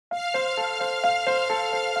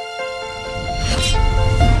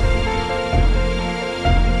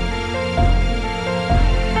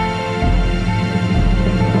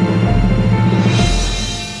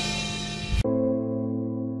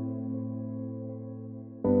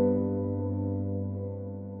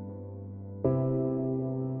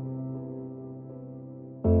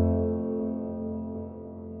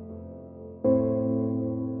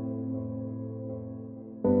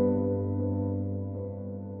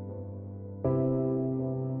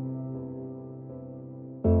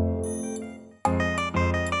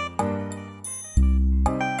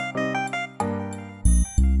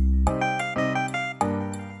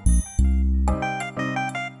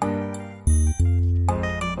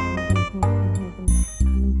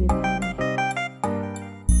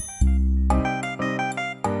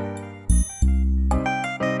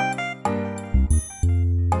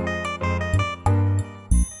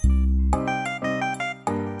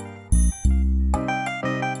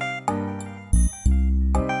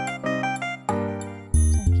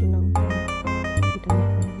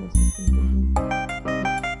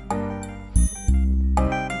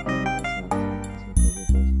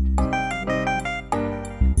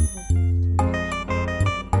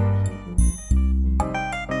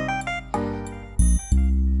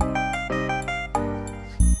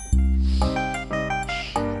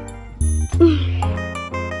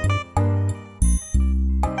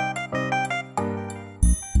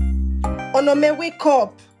Onome, wake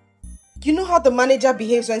up. You know how the manager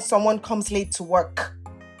behaves when someone comes late to work.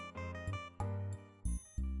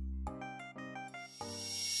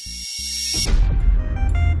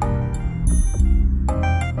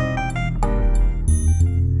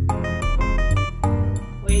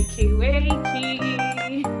 Wakey,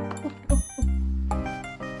 wakey.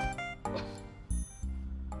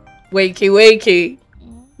 Wakey, wakey.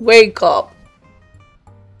 Wake up.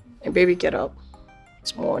 Hey, baby, get up.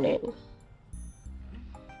 It's morning.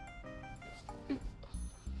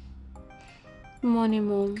 Morning,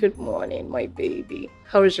 Mom. Good morning, my baby.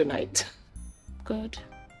 How was your night? Good.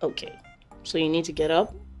 Okay. So you need to get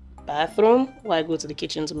up, bathroom, while I go to the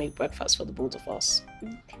kitchen to make breakfast for the both of us.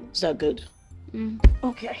 Okay. Is that good?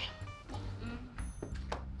 Okay.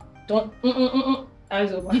 Don't.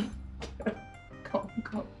 Eyes open. Come.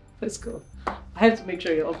 Let's go. I have to make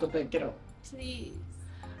sure you're off the bed. Get up. Please.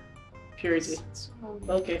 Purity.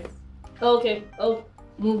 Okay. Oh,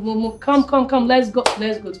 move. Come. Let's go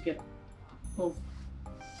together. Move.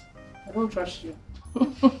 I don't trust you.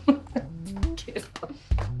 Get up.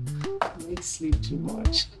 You make sleep too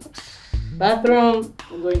much. Bathroom.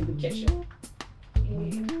 I'm going to the kitchen.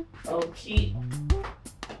 Okay.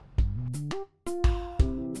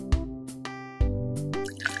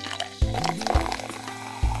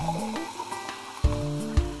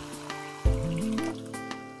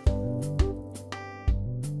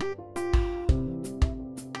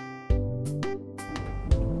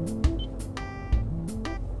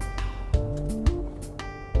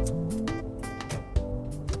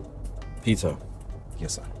 Peter.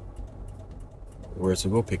 Yes, sir. We're to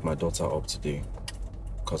go pick my daughter up today,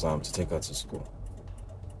 because I'm to take her to school.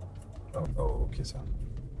 Oh, okay, sir.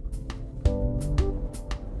 I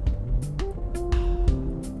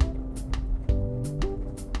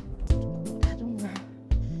don't know.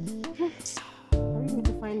 Are we going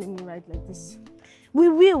to find any ride like this? We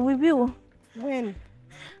will. When?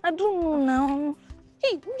 I don't know now.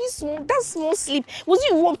 Hey, that small sleep. Was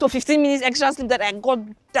it up to 15 minutes extra sleep that I got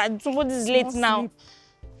that somebody's late small now? Sleep.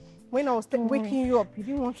 When I was waking you up, you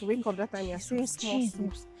didn't want to wake up that time. You're saying small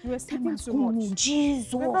sleeps. You were sleeping too much.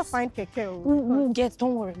 Jesus. We'll never find Keke. We'll get,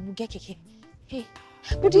 don't worry, we'll get Keke. Hey,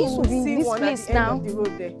 but this will be in this place now. The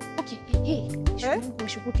road there. Okay, hey, we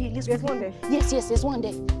should go there. Let's There's go. One there. Yes, there's one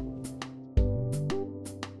there.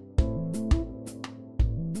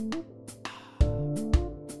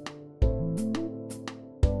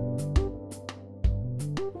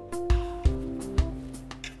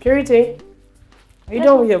 Purity, are you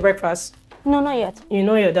done with your breakfast? No, not yet. You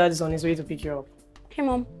know your dad is on his way to pick you up. Hey,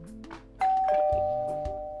 Mom.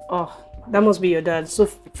 Oh, that must be your dad. So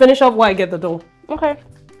finish up while I get the door. Okay.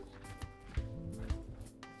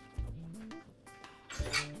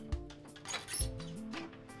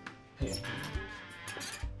 Hey.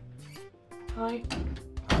 Hi.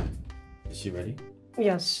 Is she ready?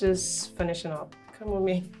 Yes, she's finishing up. Come with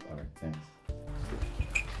me. All right, thanks.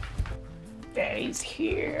 Daddy's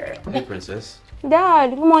here. Hey, princess. Dad,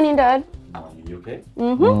 good morning, Dad. You okay?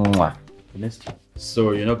 I Missed you.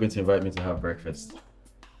 So you're not going to invite me to have breakfast?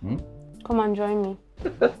 Come and join me.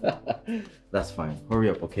 That's fine. Hurry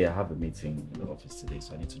up. Okay, I have a meeting in the office today,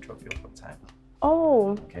 so I need to drop you off on time.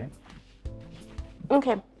 Oh. Okay?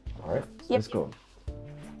 Okay. All right, so let's go.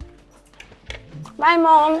 Bye,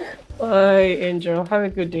 Mom. Bye, Angel. Have a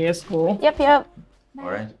good day at school. Yep. All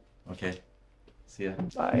right. Okay. See ya.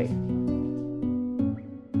 Bye.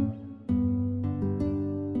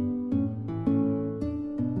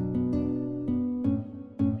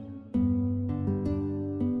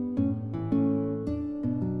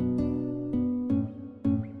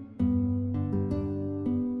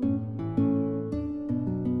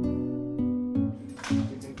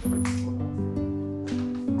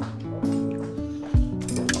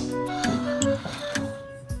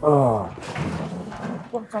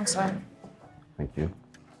 Welcome, sir. Thank you.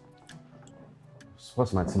 So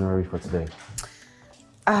what's my itinerary for today?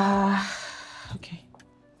 Okay.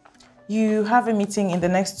 You have a meeting in the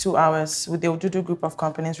next 2 hours with the Odudu Group of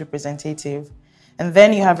Companies representative. And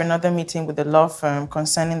then you have another meeting with the law firm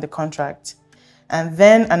concerning the contract. And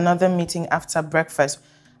then another meeting after breakfast,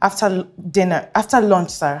 after dinner, after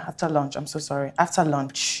lunch, I'm so sorry, after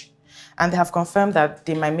lunch. And they have confirmed that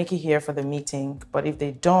they might make it here for the meeting, but if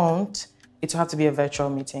they don't, it will have to be a virtual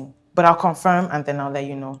meeting. But I'll confirm and then I'll let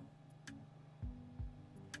you know.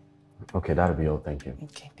 Okay, that'll be all. Thank you.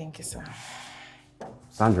 Okay, thank you, sir.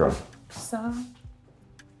 Sandra. Sir?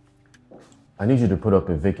 I need you to put up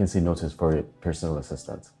a vacancy notice for a personal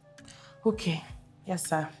assistant. Okay. Yes,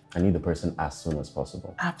 sir. I need the person as soon as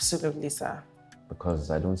possible. Absolutely, sir. Because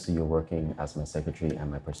I don't see you working as my secretary and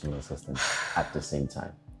my personal assistant at the same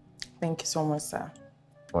time. Thank you so much, sir.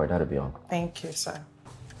 All right, that'll be all. Thank you, sir.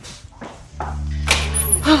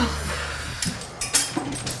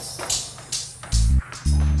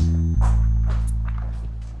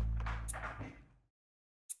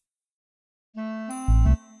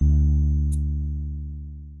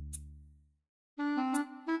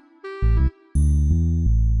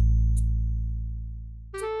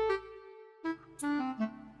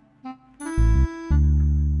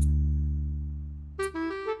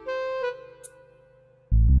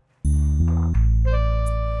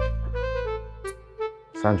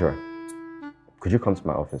 Sandra, could you come to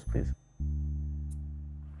my office, please?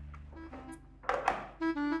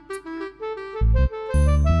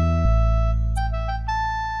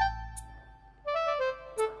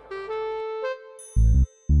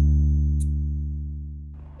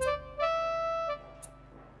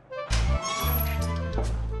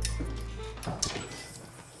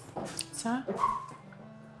 Sir?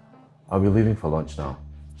 I'll be leaving for lunch now.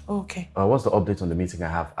 Okay. What's the update on the meeting I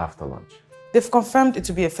have after lunch? They've confirmed it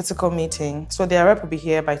to be a physical meeting, so their rep will be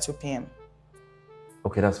here by 2 p.m.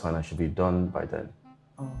 Okay, that's fine. I should be done by then.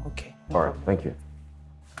 Oh, okay. All right, thank you.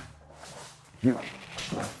 You.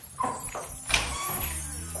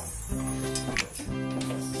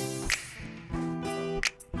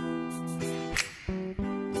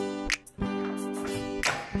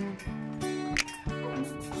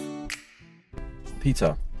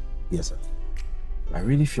 Peter. Yes, sir. I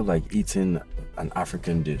really feel like eating an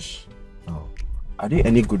African dish. Oh. Are there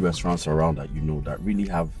any good restaurants around that you know that really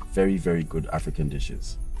have very, very good African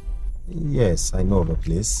dishes? Yes, I know of a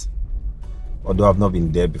place. Although I've not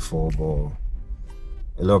been there before, but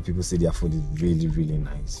a lot of people say their food is really, really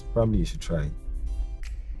nice. Probably you should try it.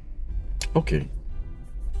 Okay.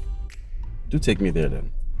 Do take me there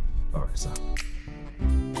then. All right, sir.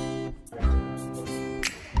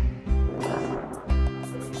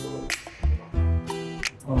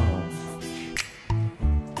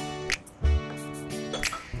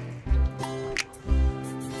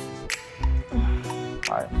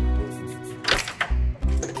 Hi.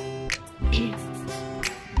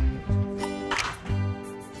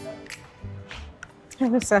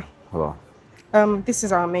 Hello, sir. Hello. This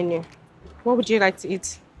is our menu. What would you like to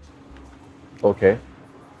eat? Okay.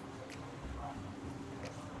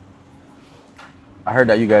 I heard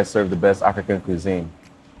that you guys serve the best African cuisine.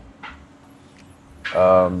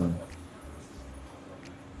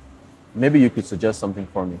 Maybe you could suggest something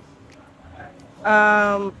for me.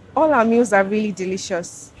 All our meals are really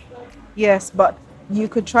delicious. Yes, but you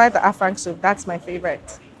could try the afang soup. That's my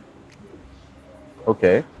favorite.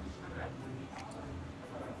 Okay.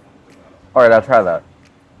 All right, I'll try that.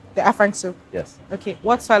 The afang soup? Yes. Okay,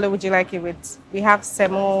 what swallow would you like it with? We have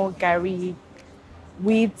semo, gari,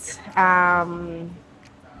 wheat.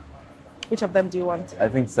 Which of them do you want? I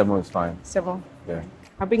think semo is fine. Semo. Yeah.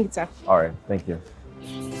 I'll bring it, sir. All right, thank you.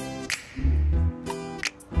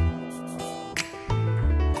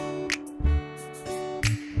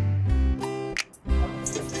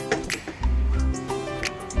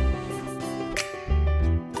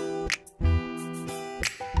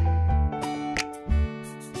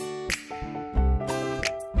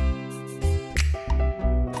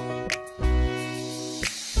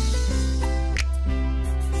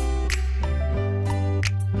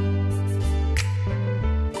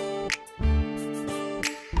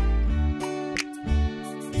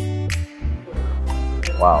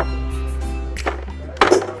 Wow.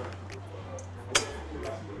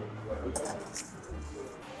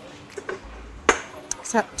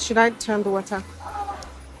 So, should I turn the water?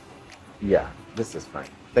 Yeah, this is fine.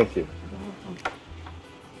 Thank you.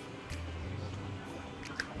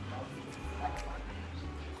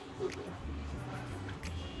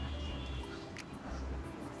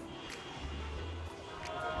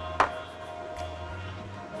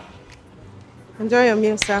 Enjoy your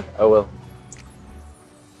meal, sir. I will.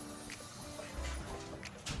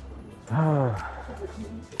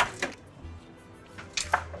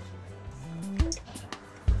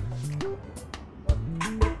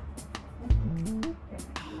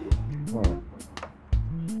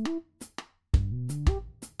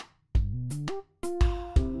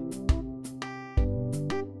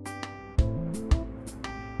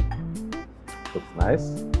 Looks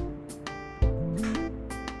nice.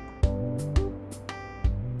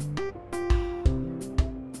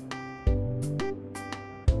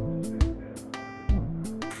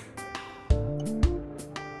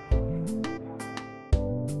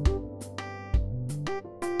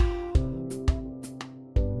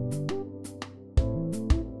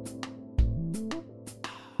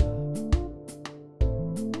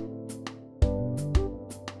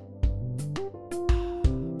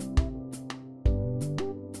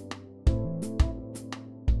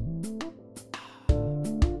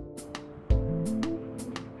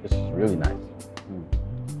 really nice.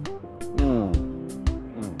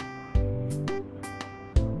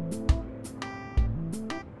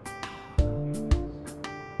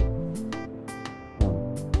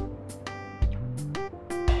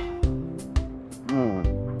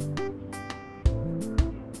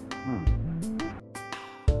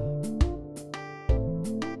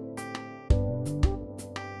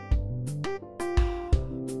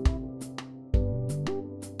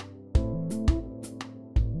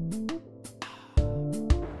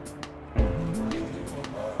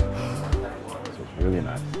 Really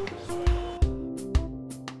nice.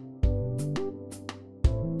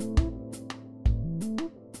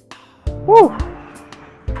 Woo!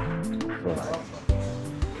 So nice.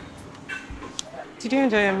 Did you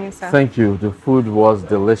enjoy your meal, sir? Thank you. The food was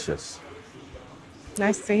delicious.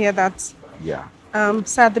 Nice to hear that. Yeah.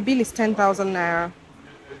 Sir, the bill is 10,000 naira.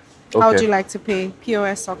 Okay. How would you like to pay?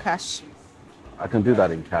 POS or cash? I can do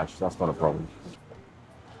that in cash. That's not a problem.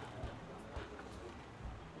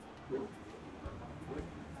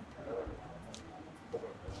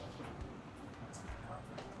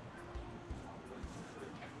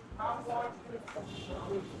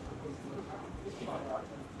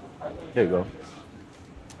 Here you go.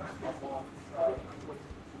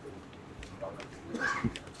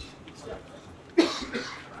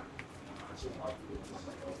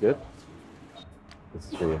 Good?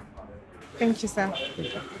 This is for you. Thank you, sir.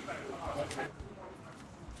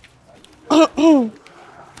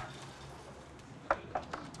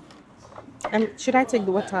 Should I take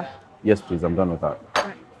the water? Yes, please. I'm done with that.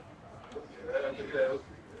 Right.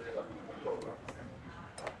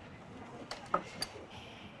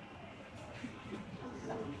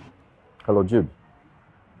 Hello, Jude.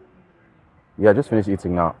 Yeah, I just finished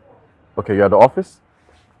eating now. Okay, you're at the office?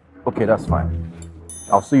 Okay, that's fine.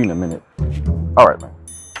 I'll see you in a minute. All right, man.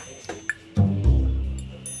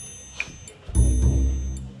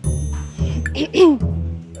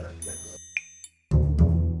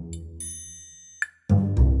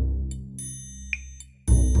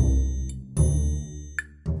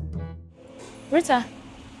 Rita,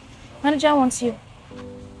 manager wants you.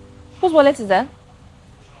 Whose wallet is that?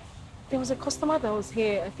 There was a customer that was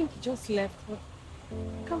here. I think he just left. But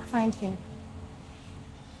I can't find him.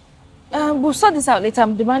 We'll sort this out later.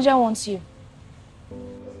 The manager wants you.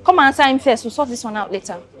 Come and answer him first. We'll sort this one out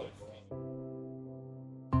later.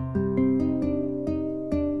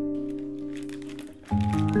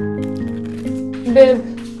 Babe,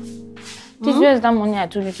 please, where's that money I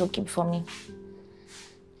told you to keep for me?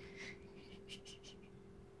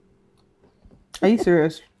 Are you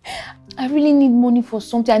serious? I really need money for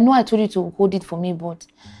something. I know I told you to hold it for me, but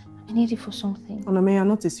I need it for something. Onome, you're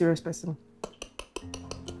not a serious person.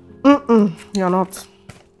 You're not.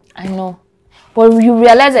 I know. But you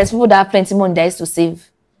realize there's people that have plenty money that is to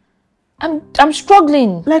save. I'm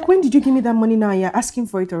struggling. Like, when did you give me that money now? You're asking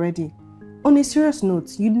for it already. On a serious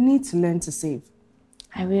note, you need to learn to save.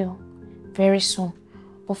 I will. Very soon.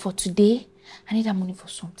 But for today, I need that money for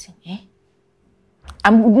something, eh?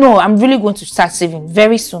 I'm really going to start saving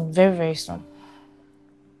very soon. Very, very soon.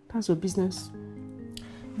 That's your business.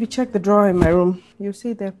 If you check the drawer in my room, you'll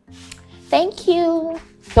see there. Thank you.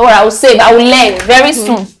 Don't worry, I will save. I will learn very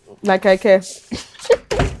soon. Like I care.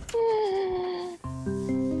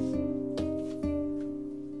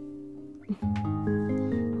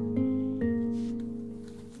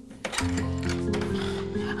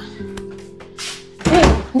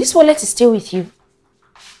 This wallet is still with you.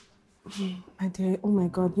 My dear, oh my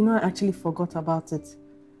God, you know, I actually forgot about it.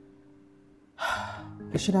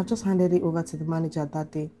 I should have just handed it over to the manager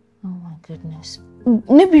that day. Oh my goodness.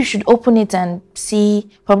 Maybe you should open it and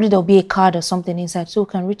see. Probably there'll be a card or something inside so we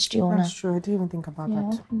can reach the owner. That's true, I didn't even think about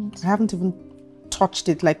that. I haven't even touched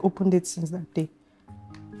it, like opened it since that day.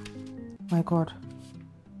 My God.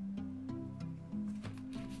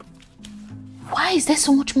 Why is there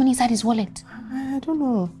so much money inside his wallet? I don't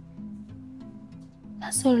know.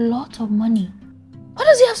 That's a lot of money. Why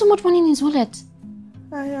does he have so much money in his wallet?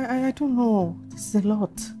 I don't know. This is a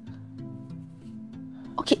lot.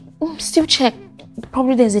 Okay, still check.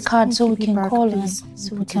 Probably there's a card so we can call him.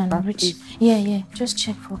 So we can reach. Yeah. Just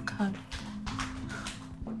check for a card.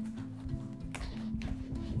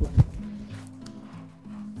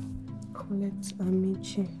 Colette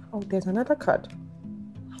Amici. Oh, there's another card.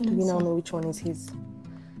 How do we now know which one is his?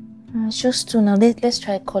 It's just two now. Let's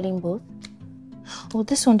try calling both. Oh,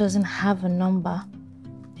 this one doesn't have a number.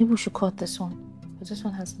 Maybe we should call this one. But this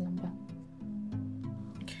one has a number.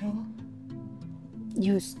 Okay.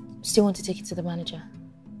 You still want to take it to the manager?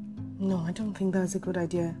 No, I don't think that's a good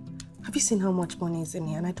idea. Have you seen how much money is in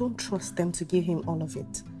here? And I don't trust them to give him all of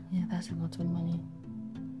it. Yeah, that's a lot of money.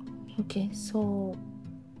 Okay, so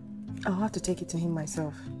I'll have to take it to him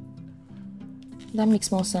myself. that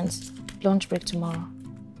makes more sense. Lunch break tomorrow.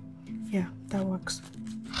 Yeah, that works.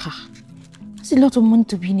 That's a lot of money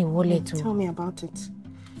to be in a wallet. Tell me about it.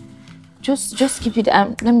 Just keep it.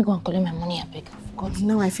 Let me go and collect my money, I beg.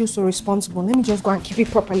 Now I feel so responsible. Let me just go and keep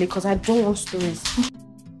it properly because I don't want stories.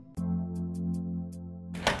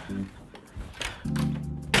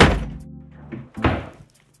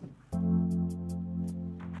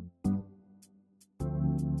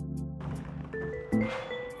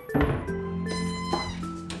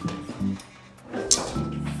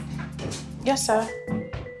 Yes, sir.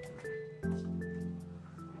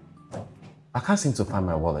 I can't seem to find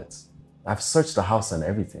my wallet. I've searched the house and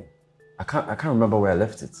everything. I can't remember where I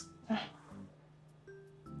left it.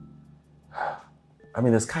 I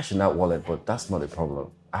mean, there's cash in that wallet, but that's not a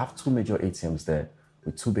problem. I have 2 major ATMs there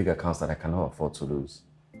with 2 big accounts that I cannot afford to lose.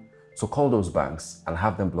 So call those banks and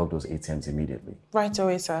have them block those ATMs immediately. Right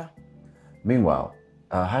away, sir. Meanwhile,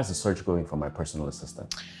 how's the search going for my personal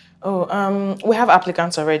assistant? Oh, we have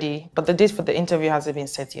applicants already, but the date for the interview hasn't been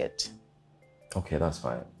set yet. Okay, that's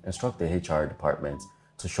fine. Instruct the HR department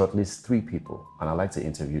to shortlist 3 people, and I'd like to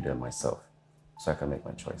interview them myself so I can make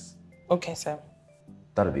my choice. Okay, sir.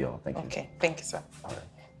 That'll be all. Thank you. Okay, thank you, sir. All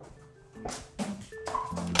right.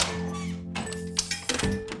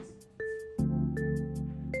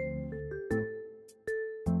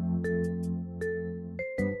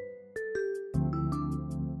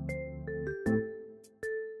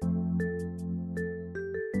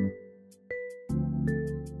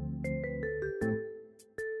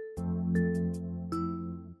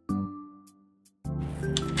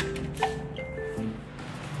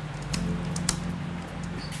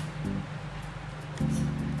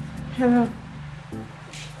 Hello.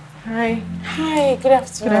 Hi. Hi, good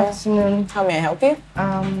afternoon. Good afternoon. How may I help you?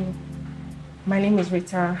 My name is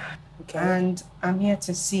Rita. Okay. And I'm here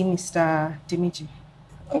to see Mr. Dimiji.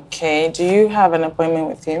 Okay, do you have an appointment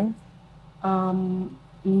with him?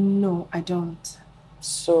 No, I don't.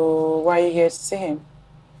 So why are you here to see him?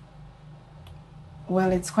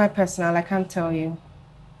 Well, it's quite personal, I can't tell you.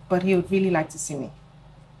 But he would really like to see me.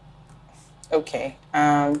 Okay.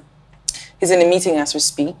 He's in a meeting as we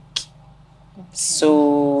speak. Okay.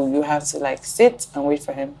 So you have to like sit and wait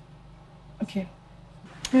for him. Okay.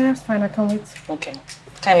 Yeah, that's fine, I can wait. Okay.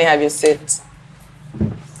 Kindly have your seat.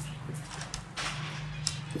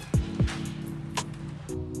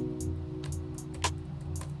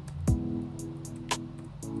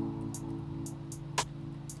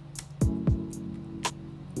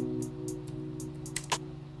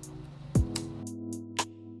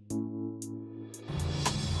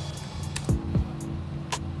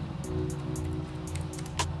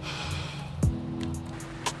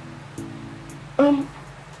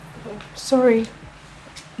 Sorry.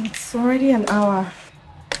 It's already an hour.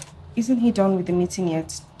 Isn't he done with the meeting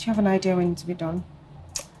yet? Do you have an idea when it's to be done?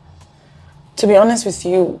 To be honest with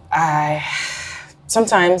you,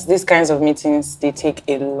 sometimes these kinds of meetings, they take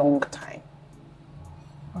a long time.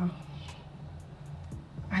 Wow.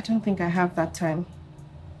 I don't think I have that time.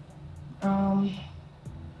 Can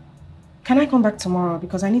I come back tomorrow?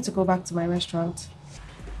 Because I need to go back to my restaurant.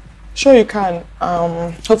 Sure you can.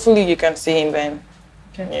 Hopefully you can see him then.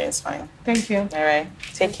 Okay. Yeah, it's fine. Thank you. All right.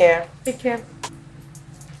 Take care. Take care.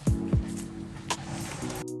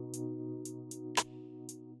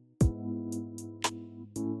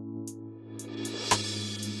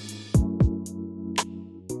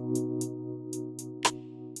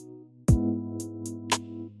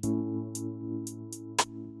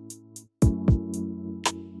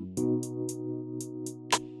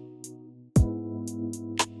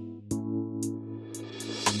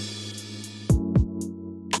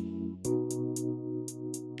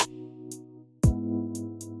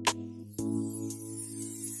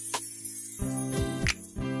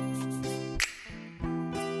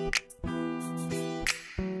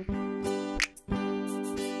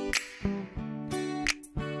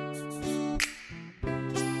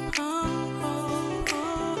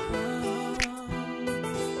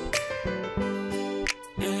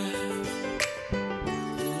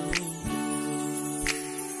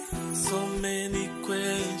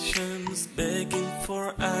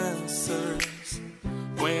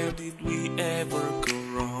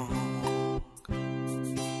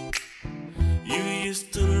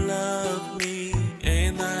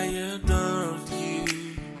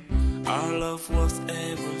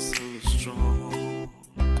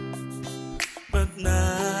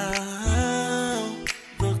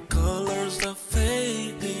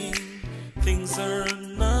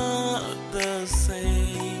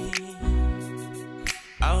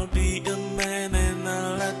 I'll be a man and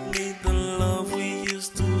I'll admit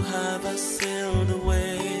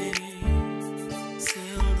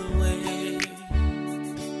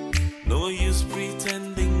use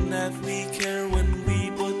pretending that we care when we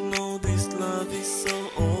both know this love is so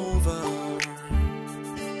over.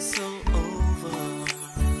 So over.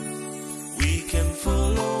 We can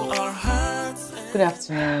follow our hearts. Good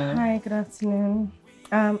afternoon. Hi, good afternoon.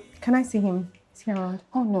 Can I see him? Is he around?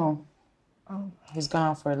 Oh, no. Oh. He's gone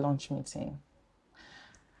out for a lunch meeting.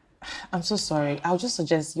 I'm so sorry. I'll just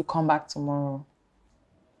suggest you come back tomorrow.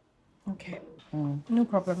 Okay. No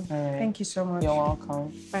problem. Right. Thank you so much. You're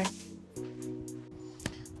welcome. Bye.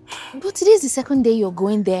 But today's the second day you're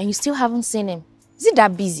going there and you still haven't seen him. Is he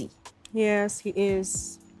that busy? Yes, he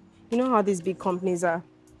is. You know how these big companies are.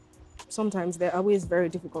 Sometimes they're always very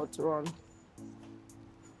difficult to run.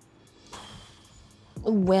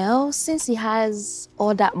 Well, since he has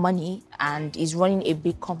all that money and is running a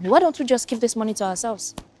big company, why don't we just keep this money to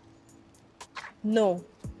ourselves? No,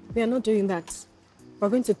 we are not doing that. We're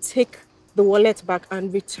going to take the wallet back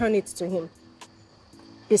and return it to him.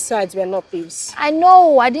 Besides, we're not thieves. I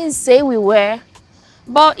know, I didn't say we were.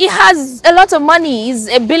 But he has a lot of money. He's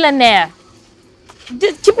a billionaire.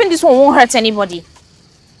 Keeping this one won't hurt anybody.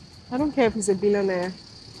 I don't care if he's a billionaire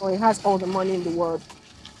or he has all the money in the world.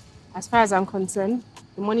 As far as I'm concerned,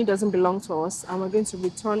 the money doesn't belong to us and we're going to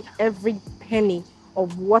return every penny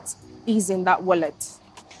of what is in that wallet.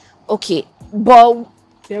 Okay, but...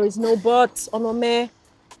 There is no but, Onome.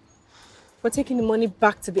 We're taking the money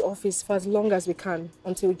back to the office for as long as we can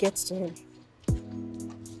until we get to him.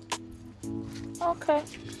 Okay.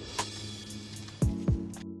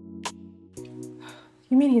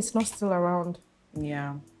 You mean he's not still around?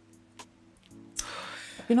 Yeah.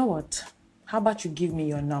 You know what? How about you give me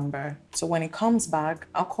your number? So when he comes back,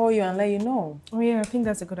 I'll call you and let you know. Oh yeah, I think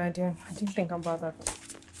that's a good idea. I didn't think about that.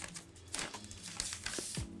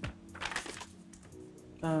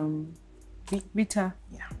 Rita.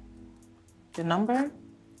 Yeah. The number?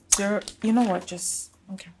 0. You know what? Just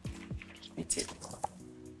okay. Just wait it.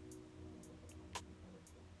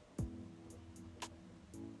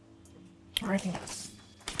 Alrighty.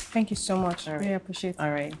 Thank you so much. All right. Really appreciate it.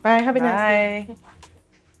 All right. Bye. Have a nice Bye. day.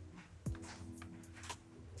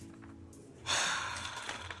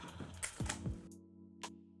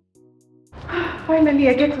 Finally,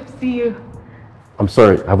 I get to see you. I'm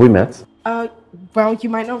sorry, have we met? Well, you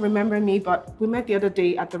might not remember me, but we met the other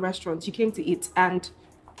day at the restaurant. You came to eat and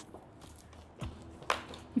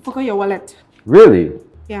you forgot your wallet. Really?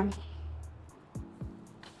 Yeah. You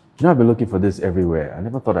know, I've been looking for this everywhere. I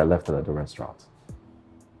never thought I left it at the restaurant.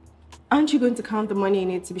 Aren't you going to count the money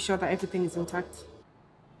in it to be sure that everything is intact?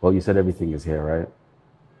 Well, you said everything is here, right?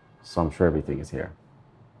 So I'm sure everything is here.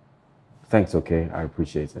 Thanks, okay? I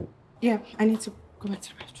appreciate it. Yeah, I need to go back to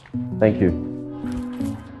the restaurant. Thank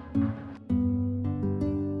you.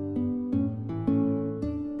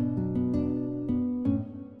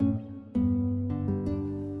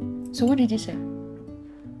 So what did you say?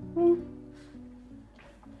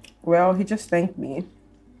 Well, he just thanked me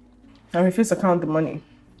and refused to count the money,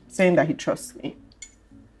 saying that he trusts me.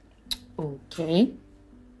 Okay.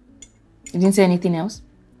 You didn't say anything else?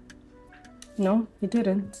 No, he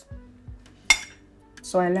didn't.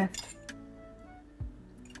 So I left.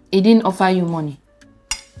 He didn't offer you money?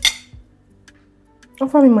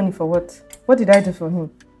 Offer me money for what? What did I do for him?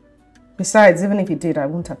 Besides, even if he did, I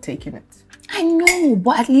wouldn't have taken it. I know,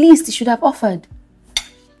 but at least he should have offered.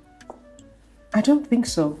 I don't think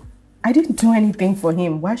so. I didn't do anything for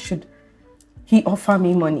him. Why should he offer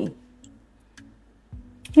me money?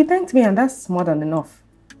 He thanked me and that's more than enough.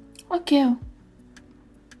 Okay.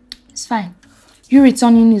 It's fine. You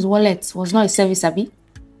returning his wallet was not a service, Abi?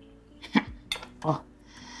 Oh.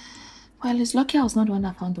 Well, it's lucky I was not the one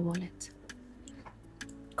that found the wallet.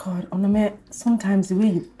 God, Onome, sometimes the way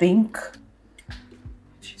you think...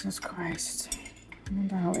 Jesus Christ. I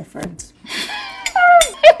wonder how we're friends.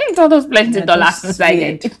 It's all those plenty dollars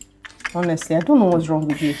inside. Honestly, I don't know what's wrong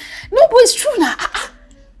with you. No, but it's true now.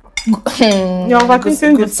 You're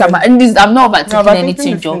overthinking good this summer. I'm not overthinking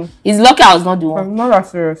anything, Joe. It's lucky I was not the one. I'm not that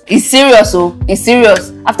serious. It's serious, oh. It's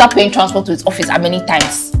serious. After paying transport to his office how many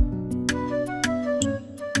times?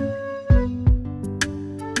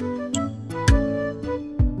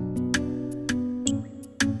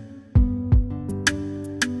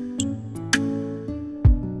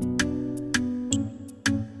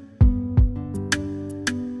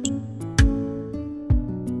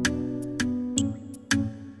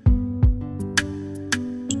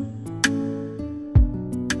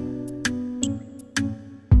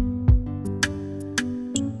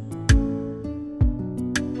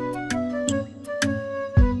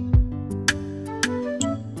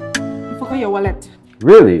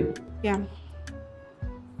 Really? Yeah. You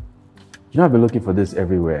know, I've been looking for this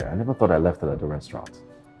everywhere. I never thought I left it at the restaurant.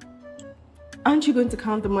 Aren't you going to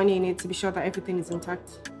count the money in it to be sure that everything is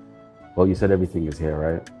intact? Well, you said everything is here,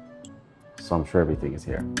 right? So I'm sure everything is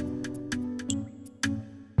here.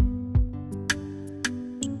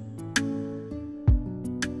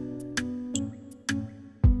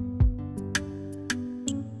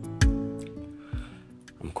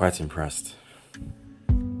 I'm quite impressed.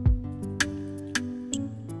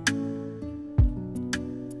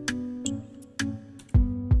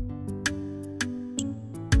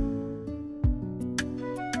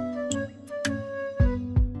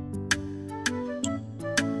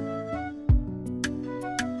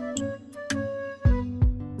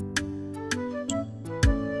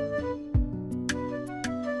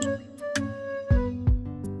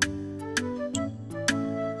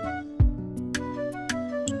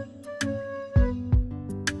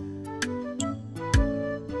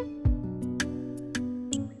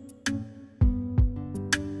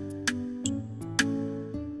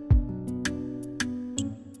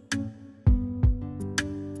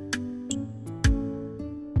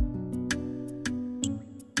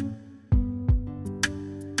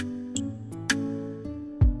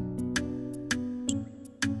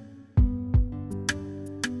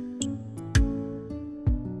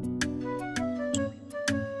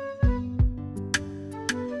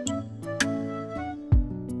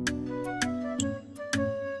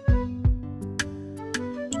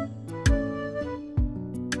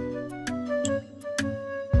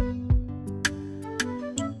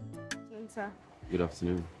 Good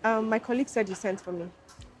afternoon. My colleague said you sent for me.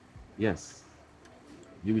 Yes.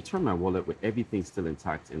 You returned my wallet with everything still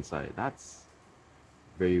intact inside. That's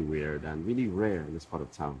very weird and really rare in this part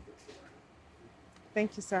of town.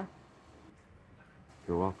 Thank you, sir.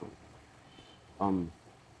 You're welcome.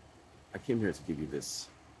 I came here to give you this.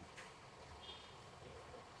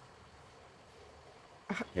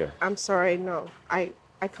 Here. I'm sorry, no. I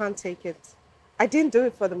can't take it. I didn't do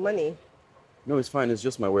it for the money. No, it's fine. It's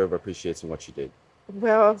just my way of appreciating what you did.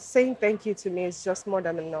 Well, saying thank you to me is just more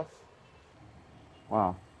than enough.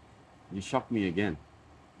 Wow. You shocked me again.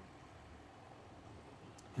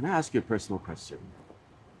 Can I ask you a personal question?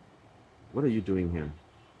 What are you doing here?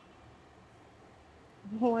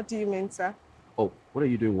 What do you mean, sir? Oh, what are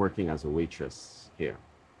you doing working as a waitress here?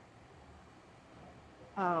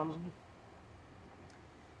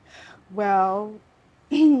 Well,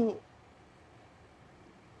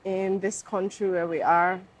 in this country where we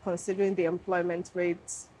are, considering the employment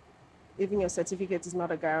rates, even your certificate is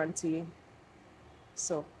not a guarantee.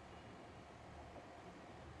 So.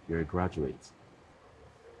 You're a graduate.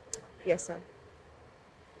 Yes, sir.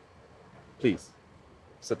 Please,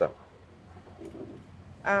 sit down.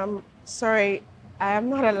 Sorry, I am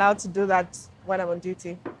not allowed to do that when I'm on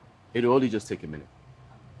duty. It'll only just take a minute.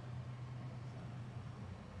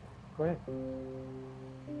 Go ahead.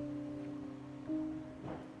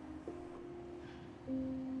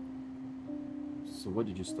 So what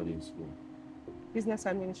did you study in school? Business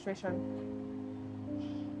administration.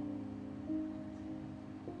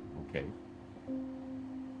 Okay.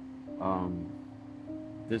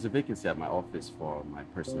 There's a vacancy at my office for my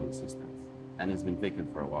personal assistant, and it's been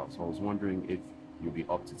vacant for a while, so I was wondering if you'd be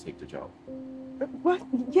up to take the job. What?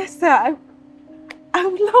 Yes, sir. I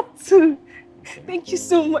would love to. Okay. Thank you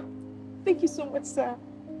so much. Thank you so much, sir.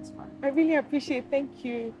 It's fine. I really appreciate it. Thank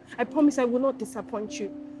you. I promise I will not disappoint you.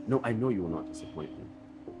 No, I know you will not disappoint me.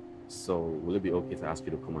 So will it be okay to ask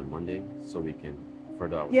you to come on Monday so we can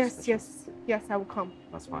further our discussion? Yes, I will come.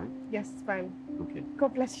 That's fine? Yes, it's fine. Okay.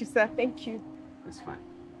 God bless you, sir. Thank you. That's fine.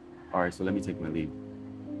 All right, so let me take my leave.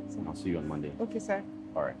 I'll see you on Monday. Okay, sir.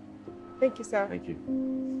 All right. Thank you, sir. Thank you.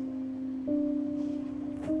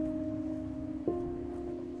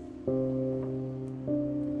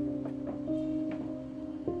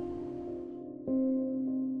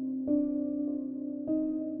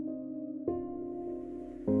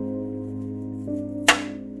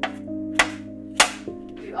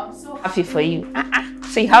 I'm so happy for you.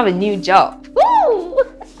 So you have a new job. Woo!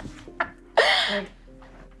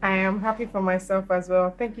 I am happy for myself as well.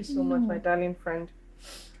 Thank you so much, my darling friend.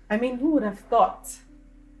 I mean, who would have thought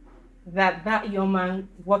that young man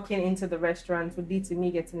walking into the restaurant would lead to me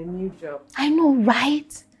getting a new job? I know,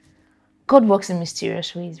 right? God works in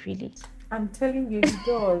mysterious ways, really. I'm telling you, he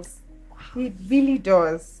does. He really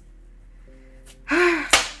does. I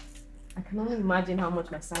can only imagine how much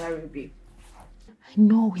my salary will be. I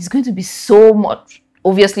know, it's going to be so much,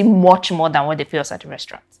 obviously much more than what they pay us at the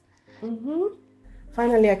restaurant. Mm-hmm.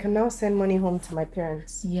 Finally, I can now send money home to my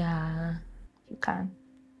parents. Yeah, you can.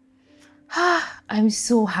 I'm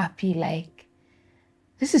so happy, like,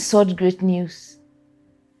 this is such great news.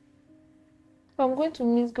 I'm going to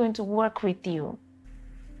miss going to work with you.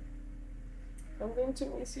 I'm going to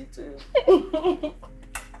miss you too.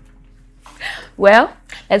 Well,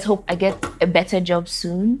 let's hope I get a better job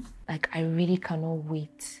soon. Like, I really cannot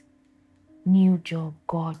wait. New job,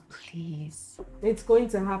 God, please. It's going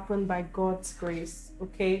to happen by God's grace,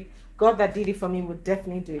 okay? God that did it for me will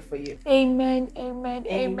definitely do it for you. Amen, amen,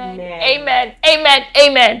 amen, Amen. amen, amen,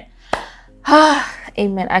 amen.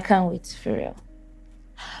 Amen. I can't wait, for real.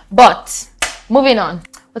 But, moving on.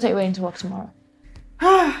 What are you wearing to work tomorrow?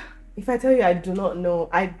 If I tell you I do not know,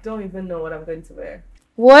 I don't even know what I'm going to wear.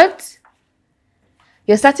 What?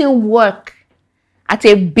 You're starting work at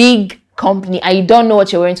a big company and you don't know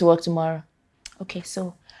what you're wearing to work tomorrow. Okay,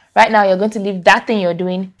 so right now you're going to leave that thing you're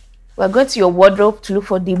doing. We're going to your wardrobe to look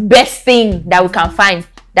for the best thing that we can find.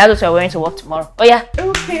 That's what you're wearing to work tomorrow. Oh yeah.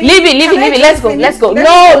 Okay. Leave it. Let's go. Let's go.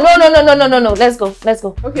 No. Let's go. Let's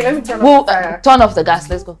go. Okay, let me turn off the fire. Turn off the gas.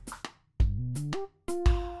 Let's go.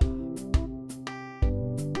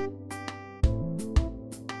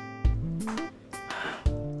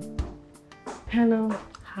 Hello.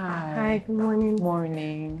 Hi. Good morning.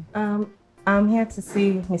 Morning. I'm here to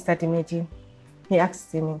see Mr. Dimeji. He asked to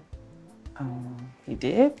see me. He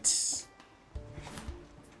did?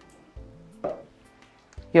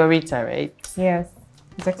 You're Rita, right? Yes.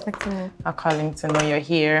 He's expecting me. I'll call him to know you're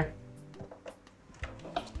here.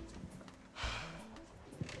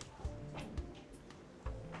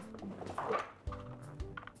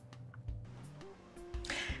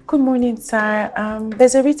 Good morning, sir.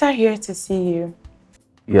 There's a Rita here to see you.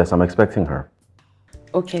 Yes, I'm expecting her.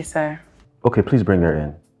 Okay, sir. Okay, please bring her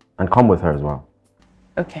in. And come with her as well.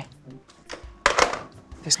 Okay.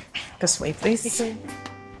 This way, please. Okay.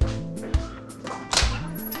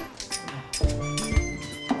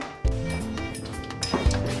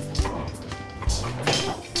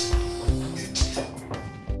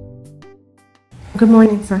 Good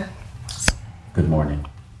morning, sir. Good morning.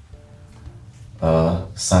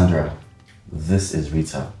 Sandra, this is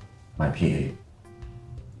Rita, my PA.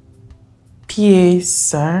 PA,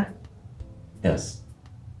 sir? Yes.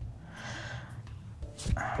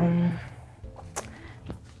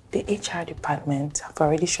 The HR department have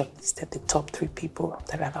already shortlisted the top 3 people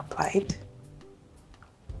that have applied.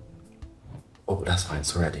 Oh, that's fine.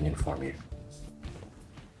 Sorry, I didn't inform you.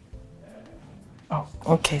 Oh,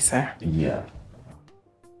 okay, sir. Yeah.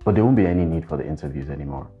 But there won't be any need for the interviews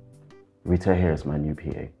anymore. Rita here is my new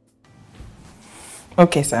PA.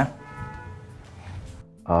 Okay, sir.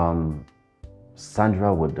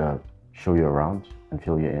 Sandra would show you around and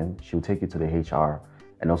fill you in. She'll take you to the HR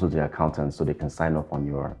and also the accountants so they can sign off on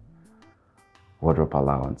your wardrobe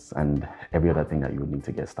allowance and every other thing that you would need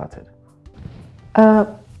to get started.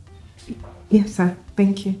 Yes, sir.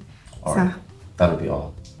 Thank you. All sir. right. That'll be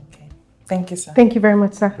all. Okay. Thank you, sir. Thank you very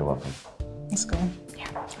much, sir. You're welcome. Let's go.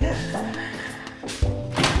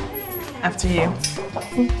 After you.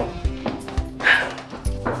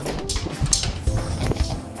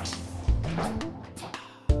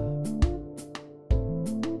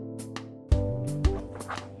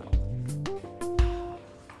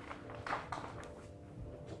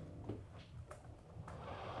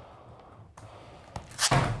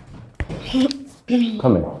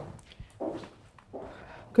 Come in.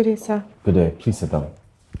 Good day, sir. Good day. Please sit down.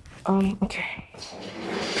 Okay.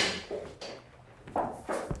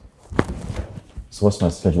 So what's my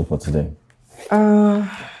schedule for today?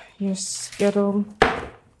 Your schedule.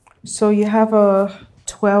 So you have a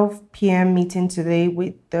 12 p.m. meeting today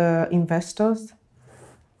with the investors.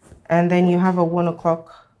 And then you have a 1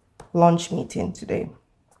 o'clock lunch meeting today.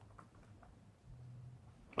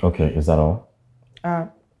 Okay, is that all?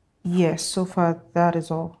 Yes, so far that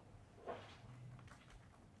is all.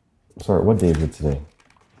 Sorry, what day is it today?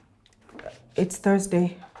 It's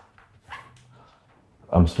Thursday.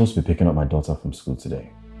 I'm supposed to be picking up my daughter from school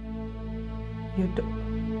today. Your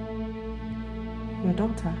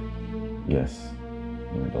daughter? Yes,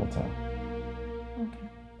 my daughter.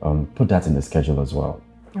 Okay. Put that in the schedule as well.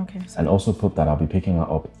 Okay. And also put that I'll be picking her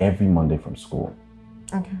up every Monday from school.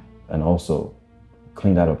 Okay. And also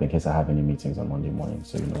clean that up in case I have any meetings on Monday morning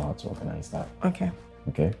so you know how to organize that. Okay.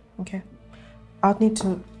 Okay? Okay. I'll need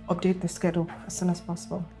to update the schedule as soon as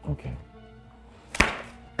possible. Okay.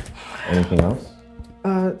 Anything else?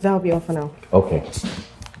 That'll be all for now. Okay.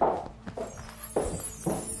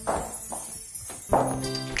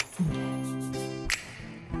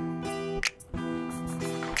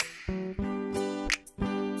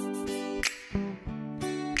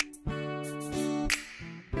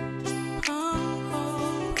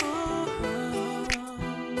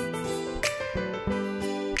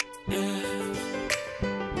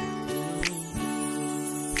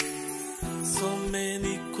 So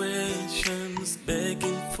many questions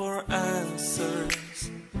begging for answers.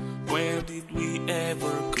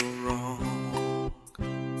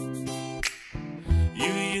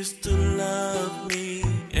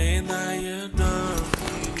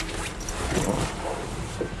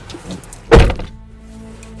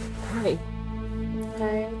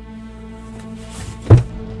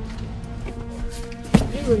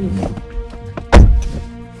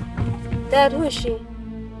 Dad, who is she?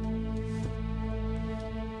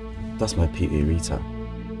 That's my PA, Rita.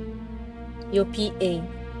 Your PA.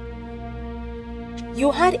 You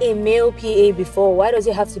had a male PA before. Why does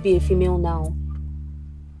it have to be a female now?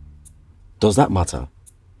 Does that matter?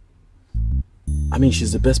 I mean,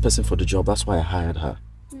 she's the best person for the job. That's why I hired her.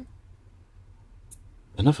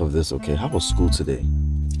 Enough of this, okay? How was school today?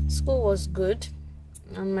 School was good.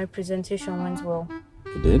 And my presentation went well.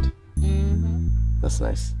 You did? Mm-hmm. That's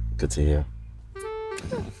nice. Good to hear.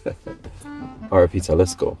 Alright, Peter,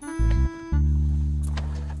 let's go.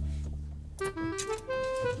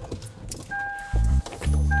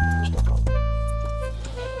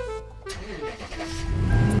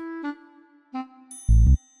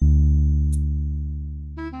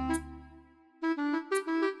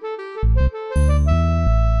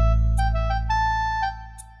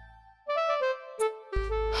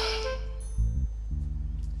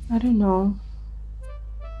 I don't know.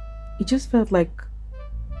 It just felt like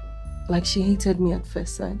she hated me at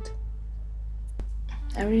first sight.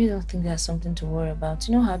 I really don't think there's something to worry about.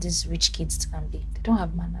 You know how these rich kids can be. They don't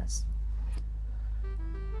have manners.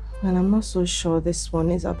 And I'm not so sure this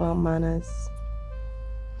one is about manners.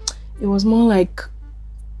 It was more like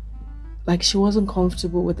she wasn't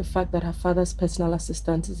comfortable with the fact that her father's personal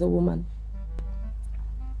assistant is a woman.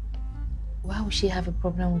 Why would she have a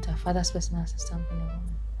problem with her father's personal assistant being a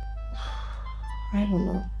woman? I don't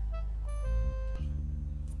know.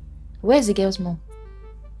 Where's the girl's mom?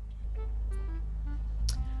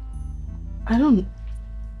 I don't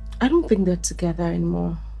think they're together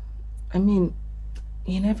anymore. I mean,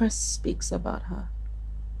 he never speaks about her.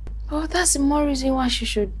 Oh, that's the more reason why she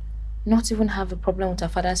should not even have a problem with her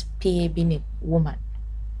father's PA being a woman.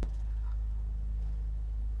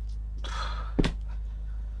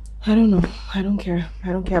 I don't know. I don't care.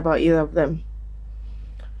 I don't care about either of them.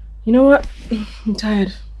 You know what? I'm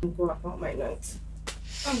tired. I'll go about my night.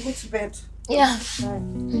 I'll go to bed. Yeah,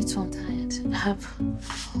 me too, I'm tired. I have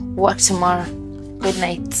work tomorrow. Good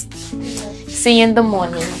night. See you in the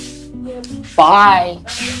morning. Yep. Bye.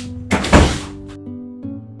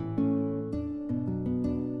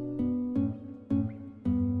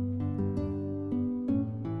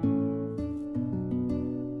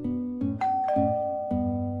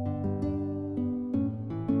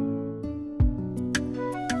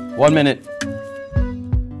 One minute.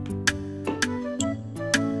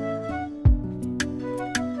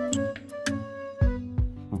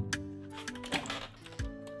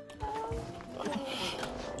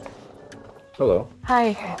 Hello.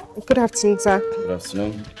 Hi. Good afternoon, sir. Good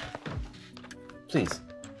afternoon. Please,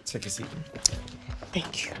 take a seat.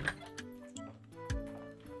 Thank you.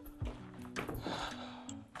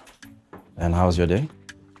 And how's your day?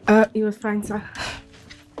 It was fine, sir.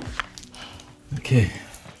 Okay.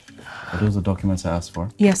 Are those the documents I asked for?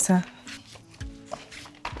 Yes, sir.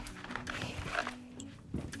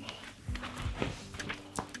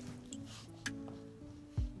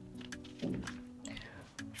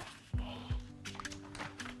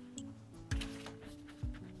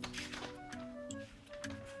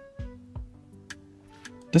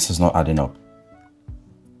 This is not adding up.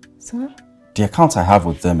 Sir? The account I have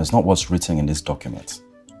with them is not what's written in this document.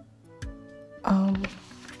 How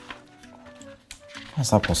is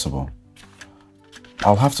that possible?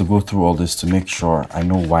 I'll have to go through all this to make sure I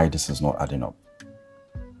know why this is not adding up.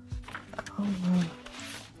 Oh, no.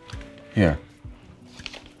 Here.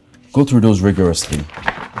 Go through those rigorously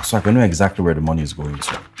so I can know exactly where the money is going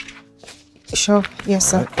to. Sure. Yes,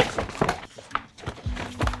 sir. Right.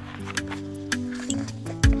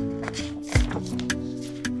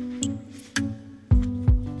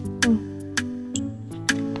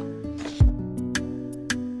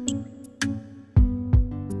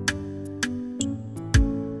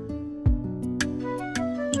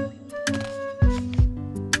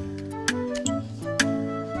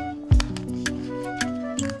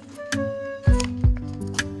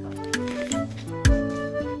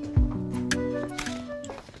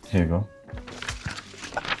 Here you go.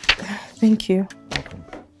 Thank you. Welcome.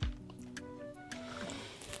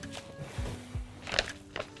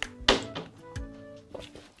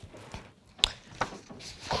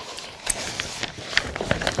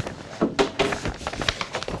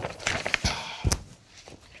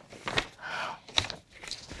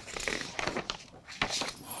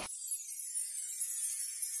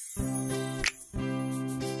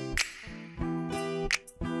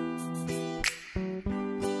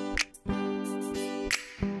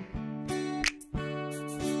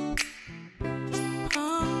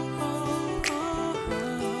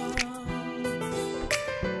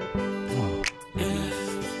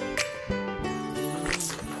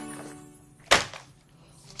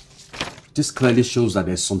 This clearly shows that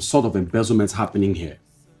there's some sort of embezzlement happening here.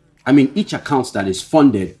 I mean, each account that is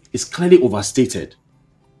funded is clearly overstated.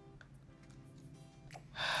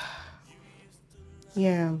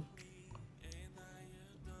 Yeah.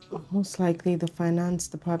 Most likely the finance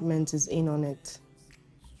department is in on it.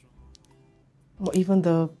 Or even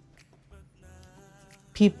the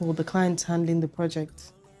people, the clients handling the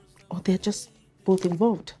project. Or they're just both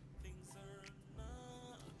involved.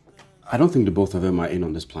 I don't think the both of them are in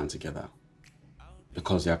on this plan together.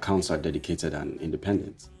 Because their accounts are dedicated and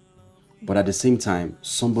independent. But at the same time,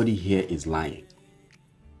 somebody here is lying.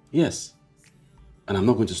 Yes. And I'm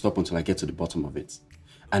not going to stop until I get to the bottom of it.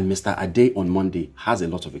 And Mr. Ade on Monday has a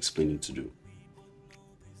lot of explaining to do.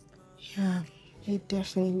 Yeah, he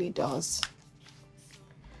definitely does.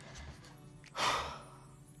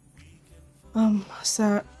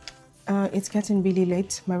 Sir, it's getting really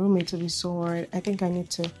late. My roommate will be so worried. I think I need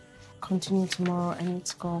to continue tomorrow. I need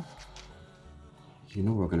to go. You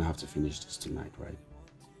know we're going to have to finish this tonight, right?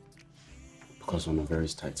 Because we're on a very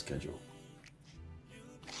tight schedule.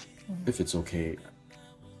 If it's okay,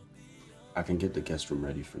 I can get the guest room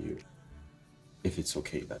ready for you. If it's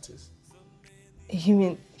okay, that is. You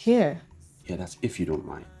mean here? Yeah, that's if you don't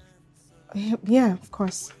mind. Yeah, of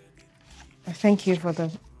course. Thank you for the...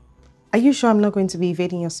 Are you sure I'm not going to be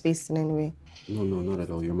invading your space in any way? No, not at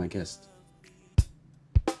all. You're my guest.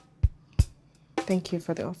 Thank you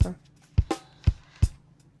for the offer.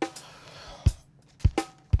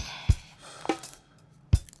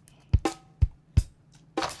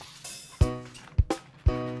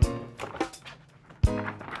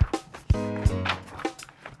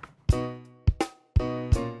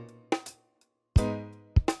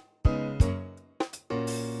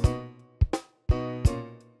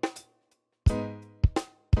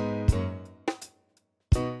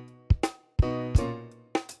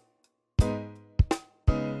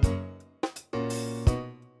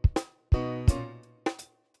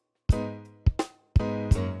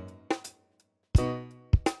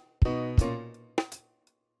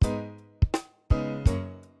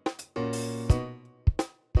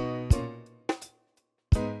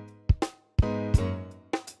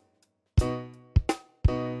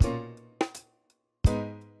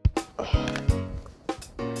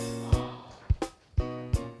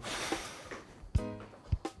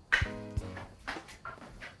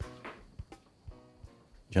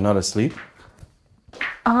 You're not asleep?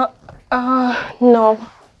 No,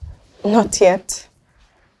 not yet.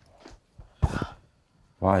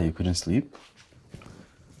 Why, you couldn't sleep?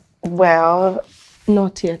 Well,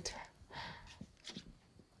 not yet.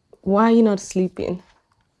 Why are you not sleeping?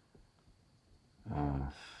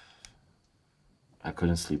 I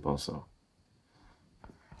couldn't sleep also.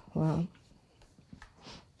 Well.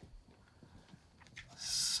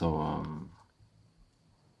 So,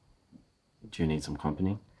 do you need some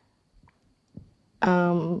company?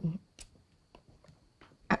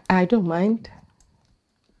 I don't mind.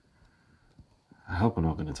 I hope we're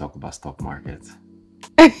not going to talk about stock market.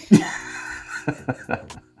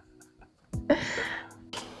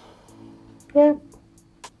 Yeah.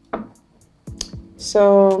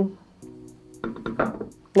 So,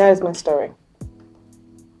 that is my story.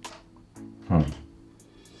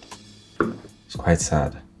 It's quite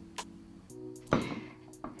sad.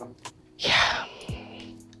 Yeah.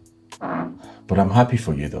 But I'm happy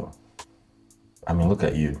for you though. I mean, look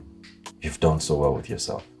at you. You've done so well with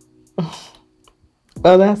yourself.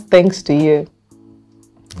 Well, that's thanks to you.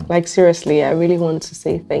 Like, seriously, I really want to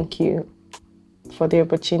say thank you for the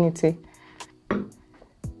opportunity.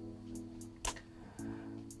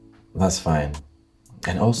 That's fine.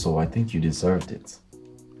 And also, I think you deserved it.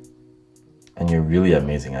 And you're really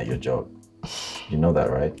amazing at your job. You know that,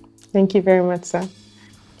 right? Thank you very much, sir.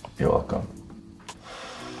 You're welcome.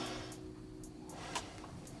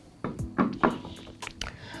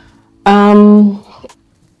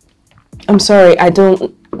 I'm sorry, I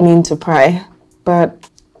don't mean to pry, but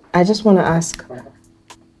I just want to ask,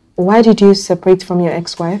 why did you separate from your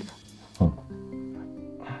ex-wife?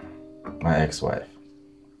 My ex-wife.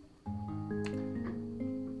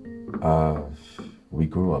 We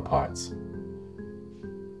grew apart.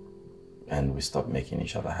 And we stopped making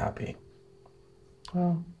each other happy.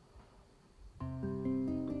 Oh.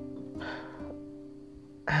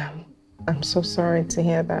 I'm so sorry to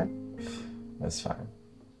hear that. That's fine.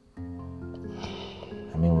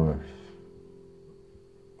 I mean,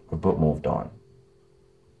 we both moved on.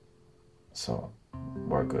 So,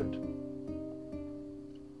 we're good.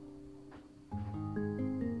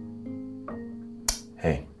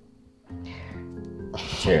 Hey.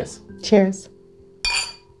 Cheers. Cheers.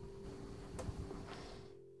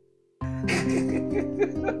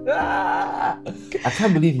 I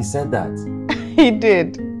can't believe he said that. He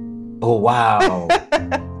did. Oh, wow.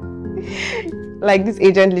 Like this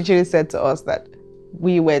agent literally said to us that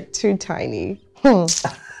we were too tiny.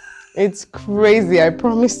 It's crazy, I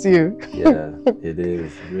promise you. Yeah, it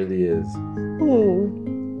is. It really is.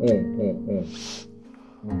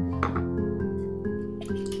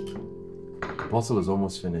 The bottle is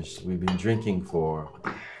almost finished. We've been drinking for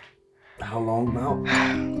how long now?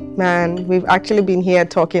 Man, we've actually been here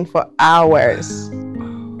talking for hours.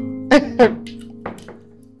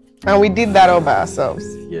 And we did that all by ourselves.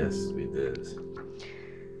 Yes, we did.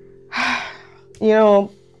 You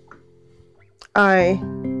know, I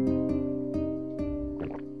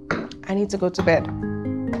need to go to bed.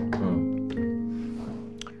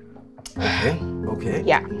 Okay.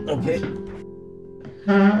 Yeah. Okay.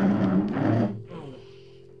 I'm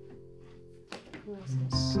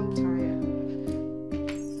so tired.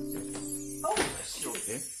 Oh, is she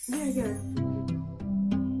okay? Yeah.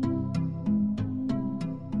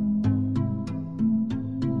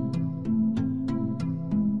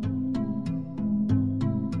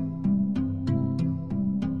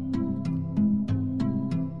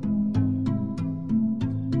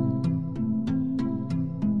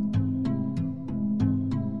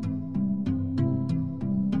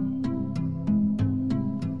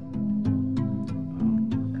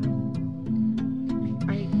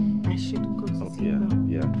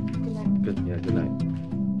 Good night.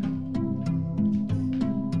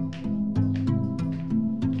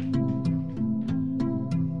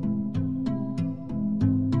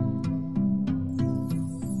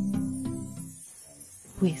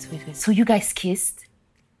 Wait. So you guys kissed?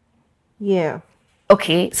 Yeah.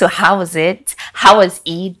 Okay, so how was it? How was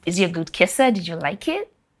Eid? Is he a good kisser? Did you like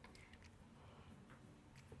it?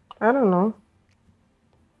 I don't know.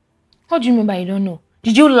 What do you mean by you don't know?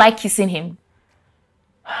 Did you like kissing him?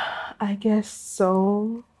 I guess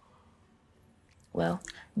so. Well,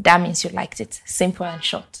 that means you liked it. Simple and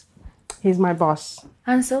short. He's my boss.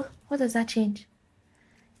 And so, what does that change? You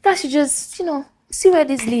guys should just, see where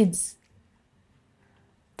this leads.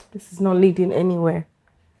 This is not leading anywhere.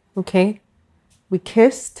 Okay? We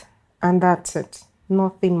kissed and that's it.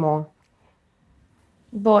 Nothing more.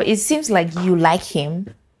 But it seems like you like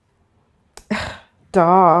him.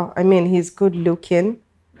 Duh. I mean, he's good looking.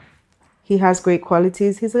 He has great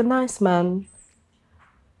qualities. He's a nice man.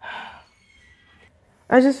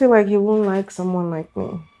 I just feel like he won't like someone like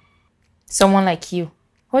me. Someone like you?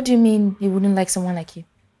 What do you mean he wouldn't like someone like you?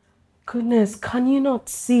 Goodness, can you not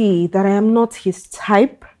see that I am not his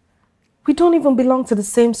type? We don't even belong to the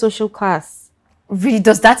same social class. Really,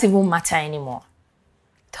 does that even matter anymore?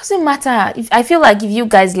 Doesn't matter. I feel like if you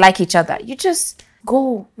guys like each other, you just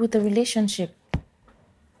go with the relationship.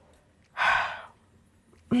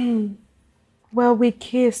 Well, we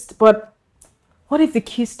kissed, but what if the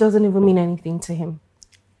kiss doesn't even mean anything to him?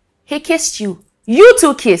 He kissed you. You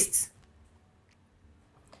two kissed.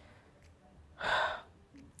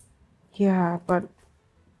 Yeah, but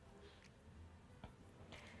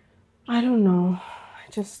I don't know. I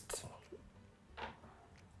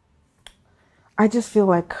just feel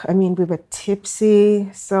like, we were tipsy,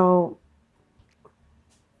 so...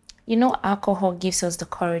 Alcohol gives us the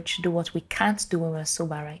courage to do what we can't do when we're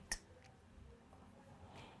sober, right?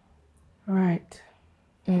 Right.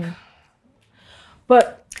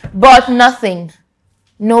 But nothing.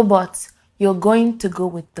 No buts. You're going to go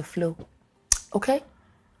with the flow. Okay?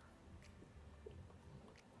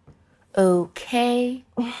 Okay.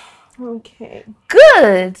 Okay.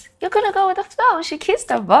 Good. You're going to go with the flow. She kissed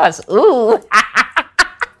the boss. Ooh.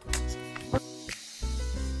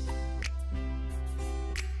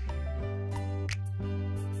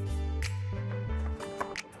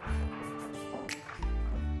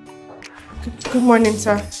 Good morning,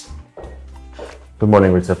 sir. Good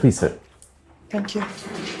morning, Rita. Please sit. Thank you.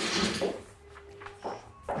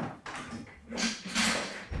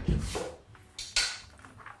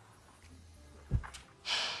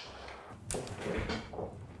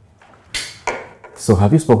 So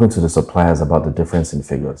have you spoken to the suppliers about the difference in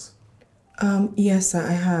figures? Yes, sir,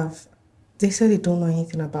 I have. They said they don't know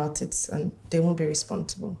anything about it and they won't be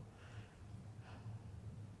responsible.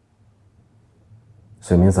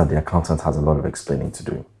 So it means that the accountant has a lot of explaining to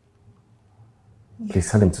do. Yeah. Please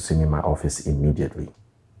tell him to see me in my office immediately.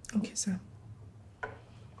 Okay, sir.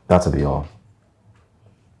 That'll be all.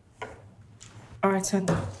 All right, sir.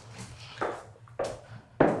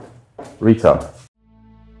 Rita.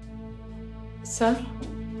 Sir?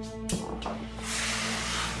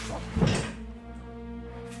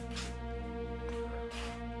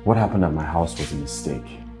 What happened at my house was a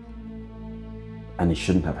mistake. And it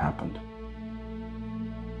shouldn't have happened.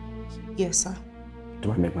 Yes, sir.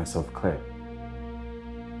 Do I make myself clear?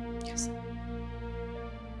 Yes.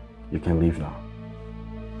 You can leave now.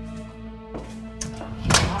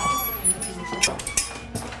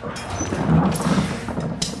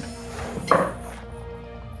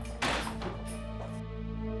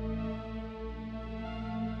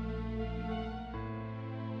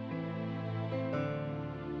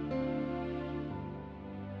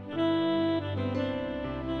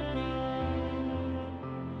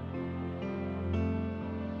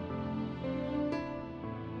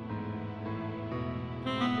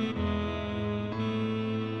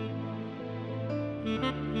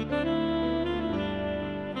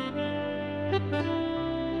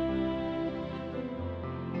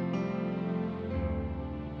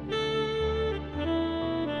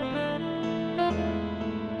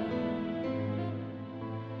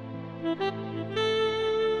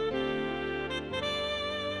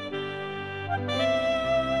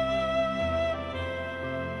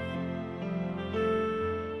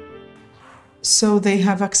 So they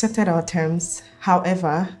have accepted our terms.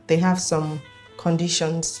 However, they have some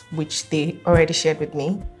conditions which they already shared with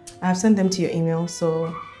me. I've sent them to your email,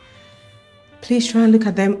 so please try and look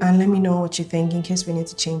at them and let me know what you think in case we need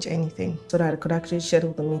to change anything so that I could actually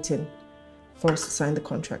schedule the meeting for us to sign the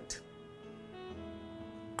contract.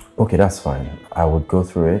 Okay, that's fine. I would go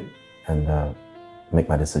through it and make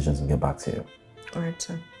my decisions and get back to you. All right,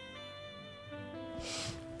 sir.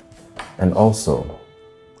 And also,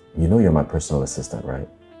 you know you're my personal assistant, right?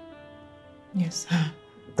 Yes.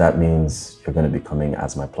 That means you're going to be coming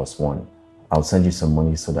as my +1. I'll send you some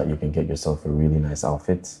money so that you can get yourself a really nice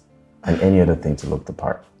outfit and any other thing to look the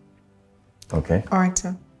part. Okay? All right,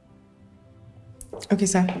 sir. Okay,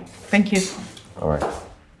 sir. Thank you. All right.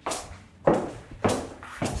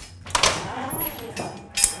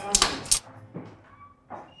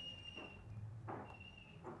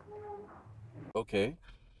 Okay.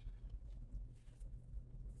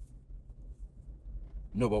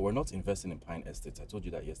 No, but we're not investing in Pine Estates. I told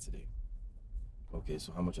you that yesterday. Okay,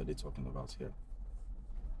 so how much are they talking about here?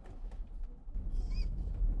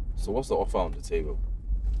 So what's the offer on the table?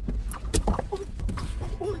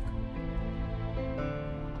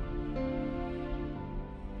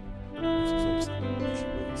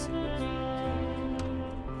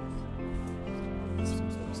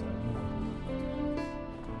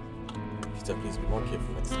 Peter, please be more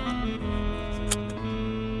careful next time.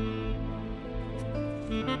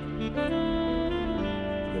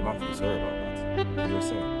 Your mouth is sorry about that. You were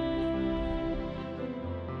saying?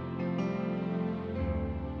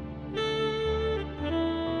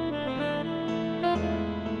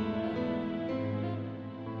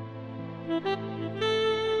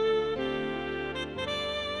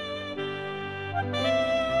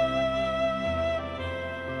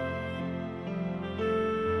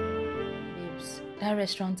 Babes, that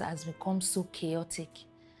restaurant has become so chaotic.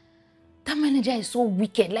 That manager is so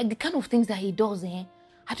wicked. Like the kind of things that he does, I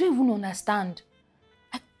don't even understand.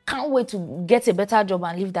 I can't wait to get a better job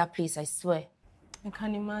and leave that place, I swear. I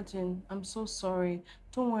can imagine. I'm so sorry.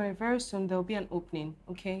 Don't worry, very soon there'll be an opening,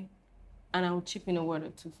 okay? And I'll chip in a word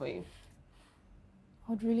or two for you.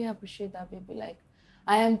 I would really appreciate that, baby. Like,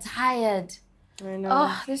 I am tired. I know.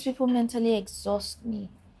 Oh, these people mentally exhaust me.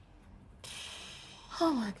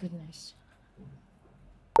 Oh my goodness.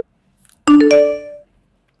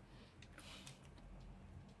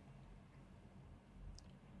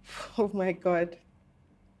 Oh my God.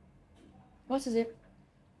 What is it?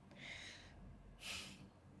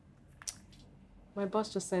 My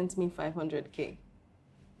boss just sent me 500K.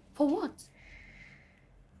 For what?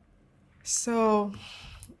 So,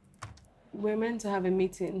 we're meant to have a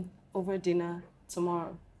meeting over dinner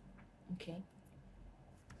tomorrow. Okay.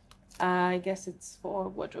 I guess it's for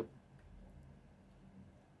wardrobe.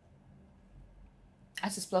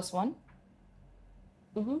 As is +1?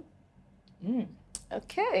 Mm-hmm.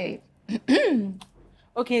 Okay.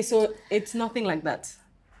 Okay, so it's nothing like that.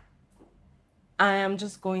 I am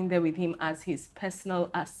just going there with him as his personal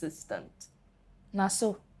assistant.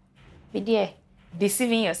 Nonso, be there,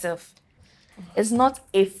 deceiving yourself. It's not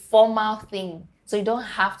a formal thing, so you don't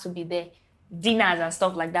have to be there. Dinners and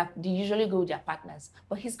stuff like that, they usually go with their partners,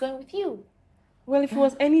 but he's going with you. Well, if it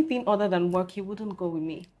was anything other than work, he wouldn't go with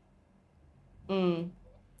me.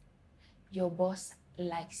 Your boss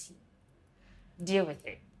likes you. Deal with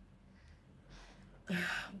it.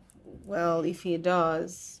 Well, if he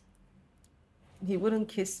does, he wouldn't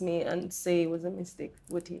kiss me and say it was a mistake,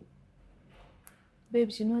 would he?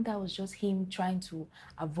 Babes, you know that was just him trying to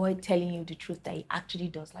avoid telling you the truth that he actually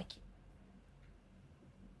does like you.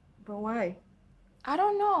 But why? I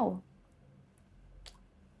don't know.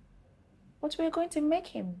 But we're going to make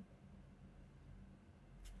him.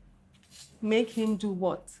 Make him do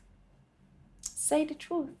what? Say the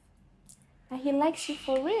truth. That he likes you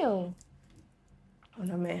for real. Oh,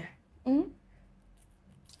 no, man.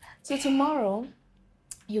 So tomorrow,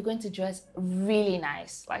 you're going to dress really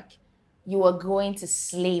nice. Like, you are going to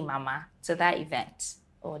slay Mama to that event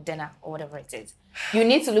or dinner or whatever it is. You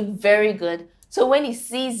need to look very good. So when he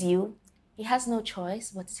sees you, he has no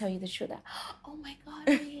choice but to tell you the truth. That, oh my God,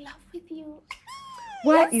 I'm in love with you.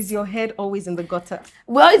 Why is your head always in the gutter?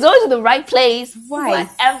 Well, it's always in the right place. Why?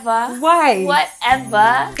 Whatever. Why?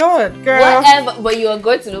 Whatever. Good, girl. Whatever. But you are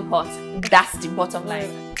going to look hot. That's the bottom line.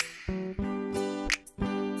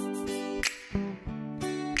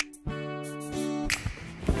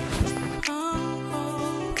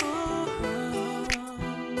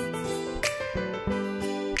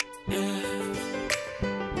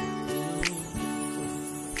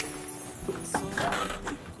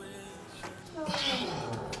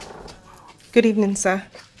 Good evening, sir.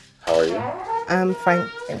 How are you? I'm fine,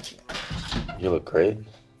 thank you. You look great.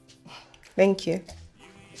 Thank you.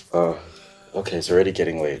 Okay, it's already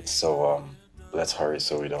getting late, so let's hurry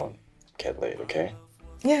so we don't get late, okay?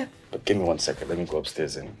 Yeah. But give me 1 second. Let me go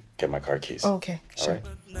upstairs and get my car keys. Okay, sure. All right?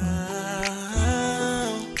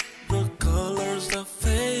 Now the colors are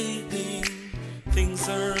fading. Things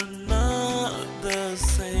are not the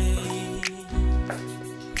same.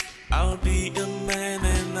 I'll be a man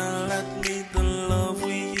and I'll admit the love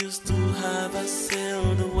we used to have has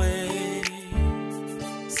sailed away.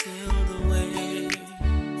 Sailed away.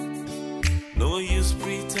 No use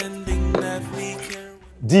pretending that we care.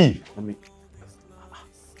 D. Let me...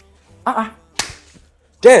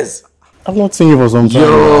 Des! I've not seen you for some time.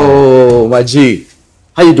 Yo, my G.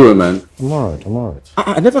 How you doing, man? I'm alright.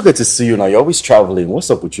 I never get to see you now. You're always traveling. What's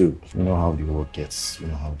up with you? You know how the work gets.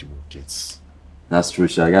 That's true,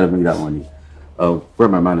 Sha. I gotta make that money. Where are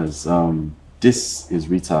my manners? This is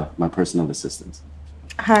Rita, my personal assistant.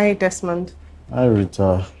 Hi, Desmond. Hi,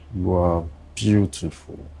 Rita. You are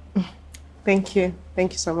beautiful. Thank you.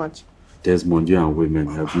 Thank you so much. Desmond, you and women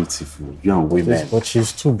are beautiful. You and women. But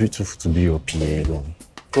she's too beautiful to be your PA, though.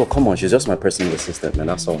 Oh, come on. She's just my personal assistant, man.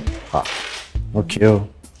 That's all. Ah. Okay.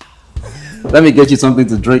 Let me get you something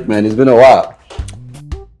to drink, man. It's been a while.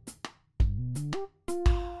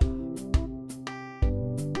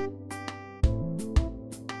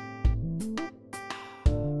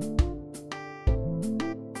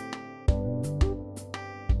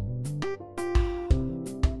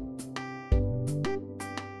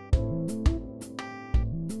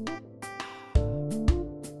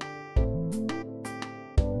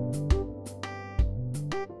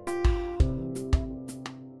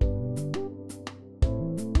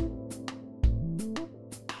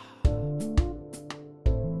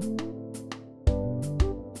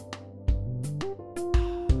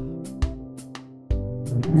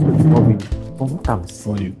 From what I'm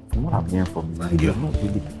seeing, from what I'm hearing from you, you're not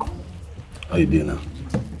really becoming. How you doing now?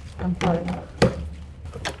 I'm fine.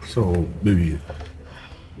 So, baby,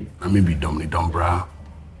 I may be Dumbra,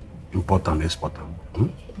 importer and exporter.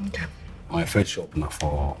 Okay. My first shop now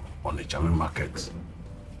for on the German market.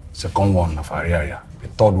 Second one na for Ariaria. The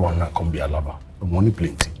third one na come be Alaba. The money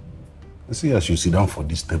plenty. You see, as you sit down for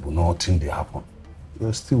this table, nothing they happen.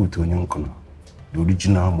 You're still with your young corner. The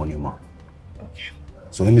original money man. Okay.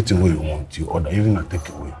 So anything you want, you order, even a take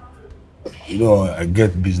away. You know, I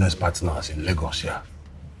get business partners in Lagos here.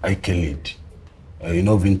 I lead. You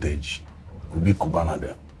know, vintage. Will be Cubana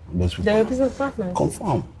there. They're business partners.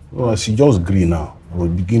 Confirm. Well, she just agree now. We'll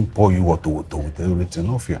begin pour you water with everything.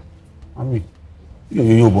 No fear. I mean,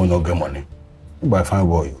 you boy no get money. You buy fine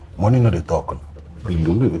boy. Money not the talk. You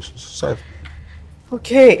don't do this.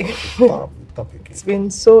 Okay. It's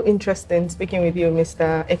been so interesting speaking with you,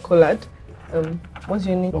 Mr. Ecolad. What's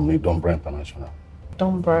your name? Dumbra International.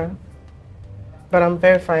 Dumbra. But I'm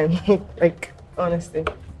very fine. Like, honestly,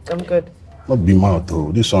 I'm good. Not be mad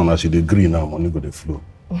though. This one, as you agree now, money go the flow.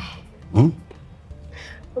 I'm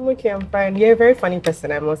okay, I'm fine. You're a very funny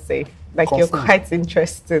person, I must say. Like, you're quite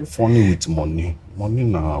interesting. Funny with money. Money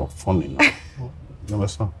now, funny now. You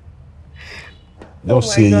understand?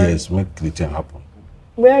 Just say yes, make the thing happen.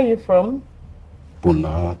 Where are you from?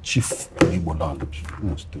 Bona, Chief Imo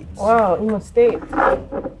State. Wow, Imo State.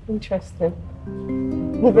 Interesting.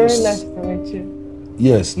 Very nice to meet you.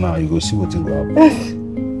 Yes, now you go see what will happen.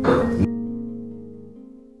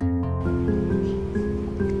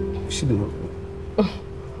 See the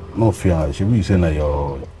no fear, she will say that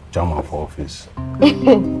you're German for office. I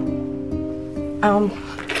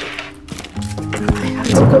have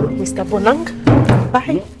to go, Mr. Bonang.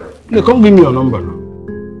 Bye. No, come give me your number now.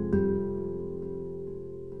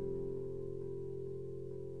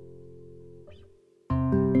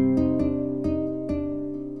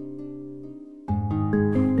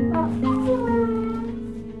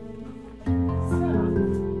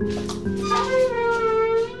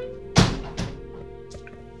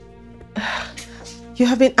 You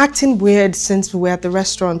have been acting weird since we were at the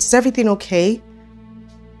restaurant. Is everything okay?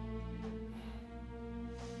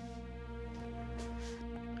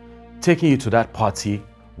 Taking you to that party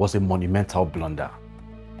was a monumental blunder.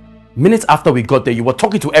 Minutes after we got there, you were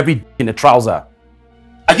talking to every d in a trouser.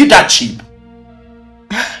 Are you that cheap?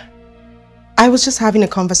 I was just having a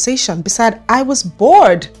conversation. Besides, I was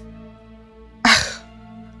bored.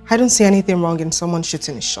 I don't see anything wrong in someone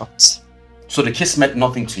shooting his shots. So the kiss meant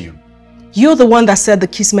nothing to you? You're the one that said the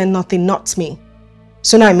kiss meant nothing, not me.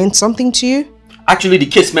 So now it meant something to you? Actually, the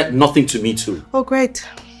kiss meant nothing to me too. Oh, great.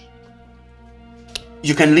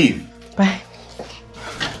 You can leave. Bye.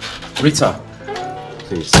 Rita,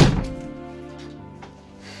 please.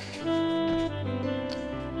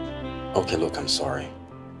 Okay, look, I'm sorry.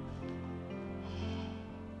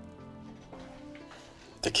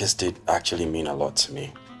 The kiss did actually mean a lot to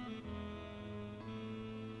me.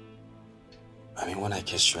 I mean, when I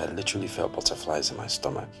kissed you, I literally felt butterflies in my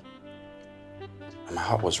stomach. And my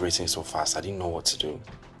heart was racing so fast, I didn't know what to do.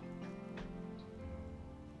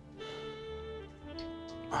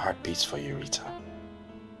 My heart beats for you, Rita.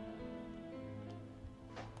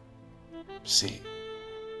 See,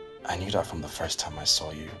 I knew that from the first time I saw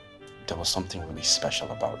you, there was something really special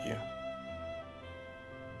about you.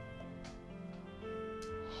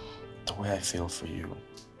 The way I feel for you,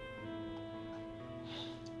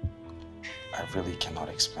 I really cannot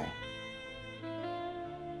explain.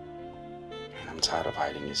 And I'm tired of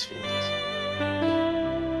hiding these feelings.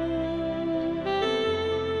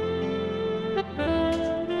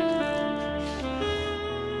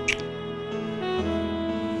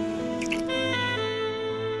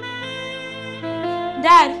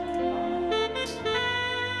 Dad!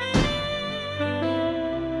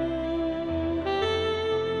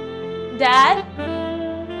 Dad?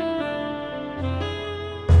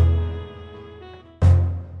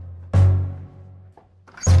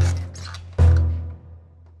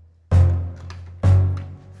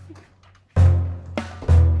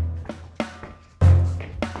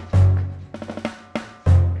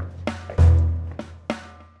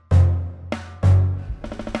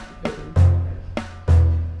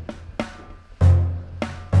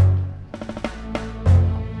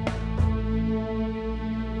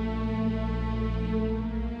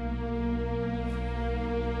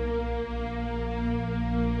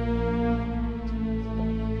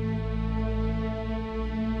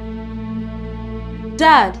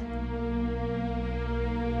 Dad!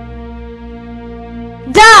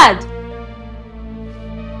 Dad!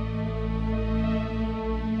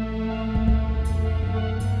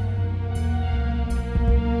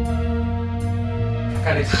 I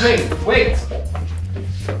can explain. Wait!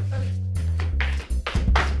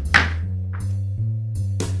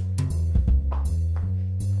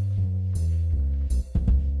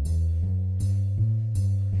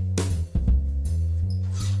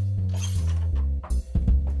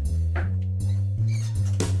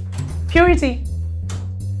 Purity,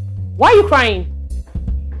 why are you crying?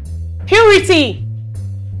 Purity!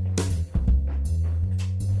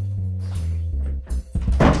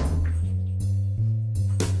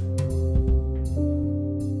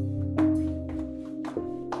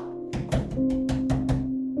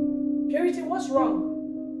 Purity, what's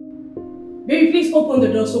wrong? Baby, please open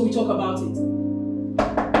the door so we talk about it.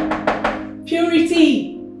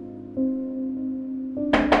 Purity!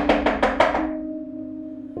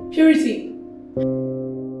 Purity. Purity.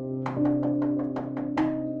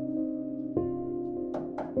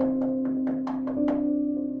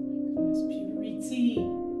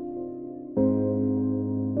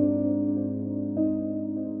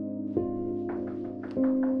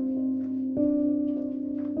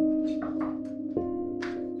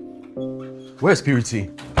 Where's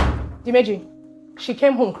Purity? Dimeji, she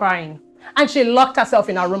came home crying and she locked herself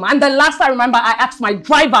in her room. And the last I remember, I asked my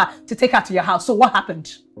driver to take her to your house. So what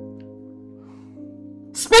happened?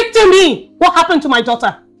 Speak to me! What happened to my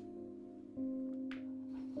daughter?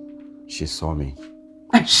 She saw me.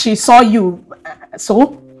 And she saw you.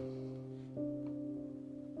 So?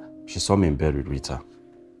 She saw me in bed with Rita.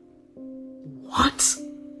 What?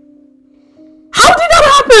 How did that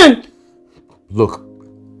happen? Look,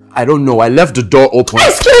 I don't know. I left the door open.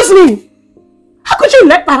 Excuse me! How could you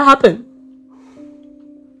let that happen?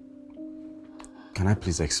 Can I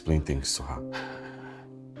please explain things to her?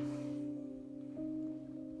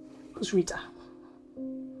 Who's Rita?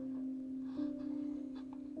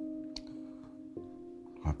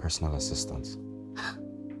 My personal assistant.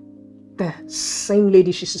 The same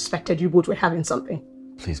lady she suspected you both were having something.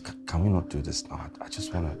 Please, can we not do this now? I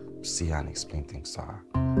just want to see her and explain things to her.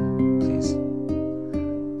 Please.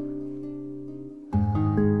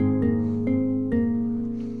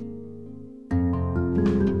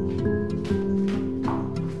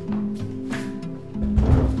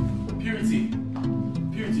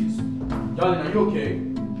 Darling, are you okay?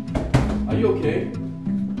 Are you okay?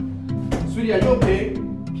 Sweetie, are you okay?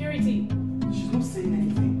 Purity. She's not saying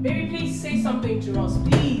anything. Baby, please say something to us,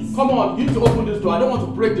 please. Come on, you need to open this door. I don't want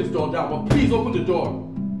to break this door down, but please open the door.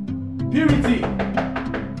 Purity!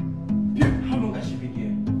 How long has she been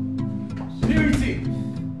here? Purity!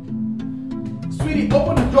 Sweetie,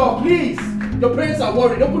 open the door, please! Your parents are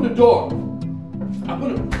worried. Open the door. I'm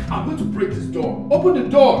going to break this door. Open the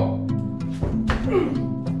door!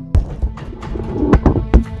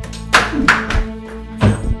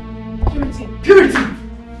 Purity. Purity!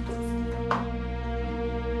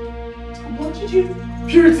 What did you...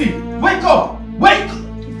 Purity! Wake up! Wake up! I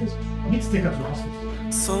need to take her to the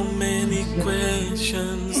hospital. So many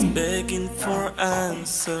questions begging for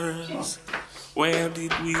answers. Where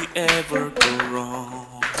did we ever go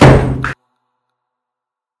wrong?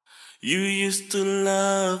 You used to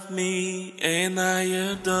love me and I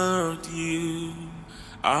adored you.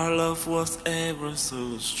 Our love was ever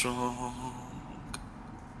so strong.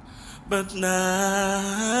 But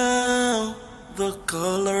now the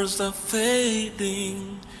colors are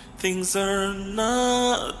fading. Things are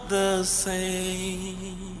not the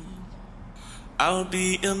same. I'll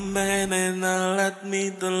be a man and I'll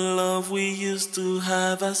admit the love we used to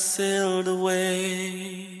have has sailed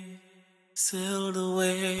away. Sailed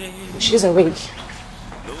away. She's awake.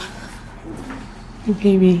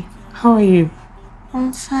 Baby, how are you?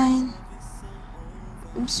 I'm fine.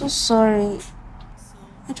 I'm so sorry.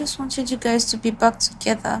 I just wanted you guys to be back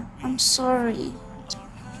together. I'm sorry.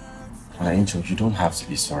 My angel, you don't have to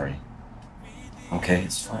be sorry. Okay,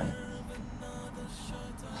 it's fine.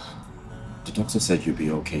 The doctor said you'll be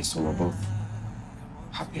okay, so we're both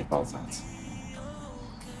happy about that.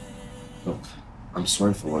 Look, I'm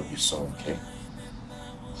sorry for what you saw, okay?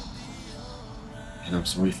 And I'm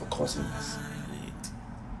sorry for causing this.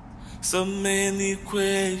 So many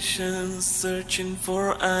questions searching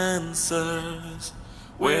for answers.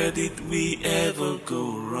 Where did we ever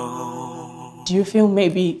go wrong? Do you feel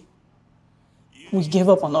maybe we gave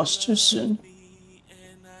up on us too soon?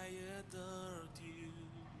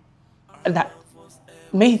 That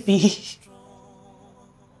maybe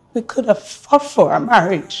we could have fought for our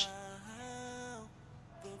marriage?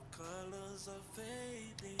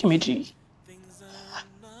 Dimitri,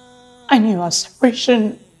 I knew our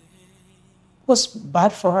separation was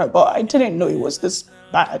bad for her, but I didn't know it was this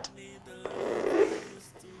bad.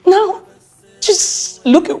 Now, just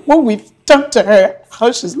look at what we've done to her,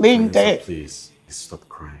 how she's laying there. Please, stop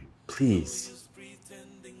crying. Please.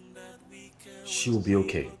 She will be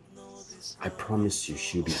okay. I promise you,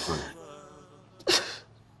 she'll be fine.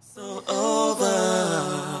 So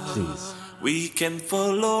over. Please. We can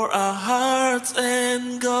follow our hearts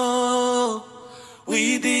and go.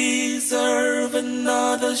 We deserve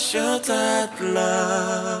another shot at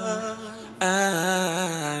love.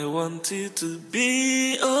 I want you to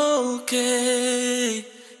be okay.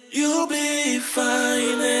 You'll be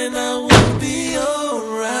fine and I will be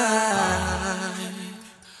alright.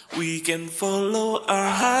 We can follow our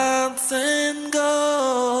hearts and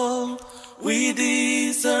go. We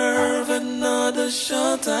deserve another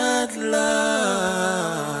shot at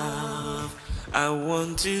love. I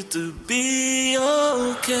want you to be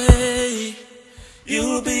okay.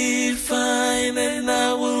 You'll be fine and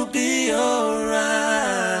I will be alright.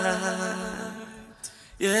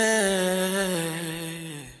 Yeah.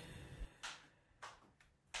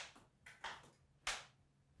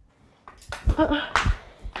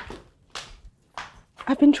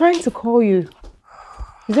 I've been trying to call you.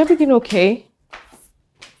 Is everything okay?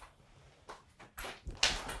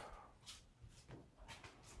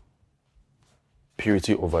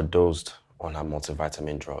 Purity overdosed on her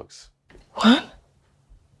multivitamin drugs. What?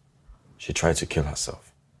 She tried to kill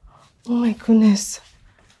herself. Oh my goodness.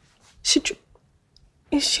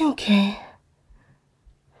 Is she okay?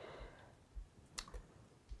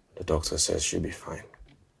 The doctor says she'll be fine.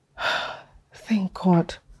 Thank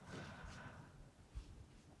God.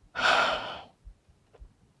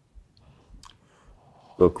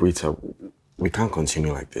 Look, Rita, we can't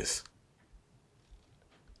continue like this.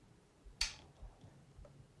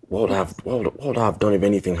 What would I have done if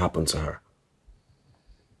anything happened to her?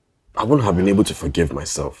 I wouldn't have been able to forgive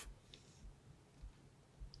myself.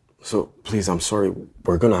 So, please, I'm sorry.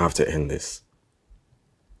 We're gonna have to end this.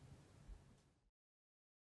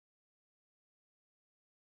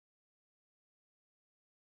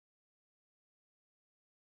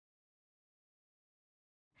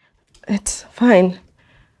 It's fine.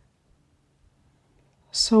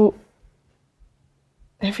 So,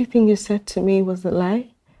 everything you said to me was a lie?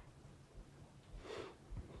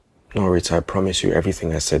 No, Rita, I promise you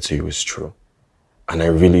everything I said to you is true. And I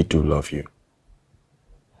really do love you.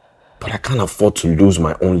 But I can't afford to lose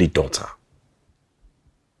my only daughter.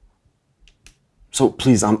 So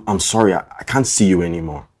please, I'm sorry, I can't see you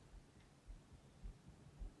anymore.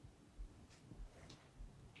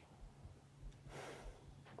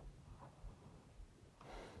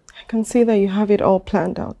 I can see that you have it all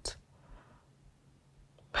planned out.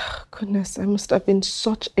 Goodness, I must have been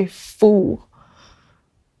such a fool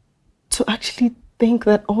to actually think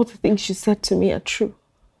that all the things you said to me are true.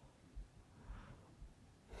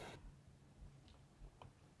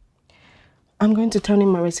 I'm going to turn in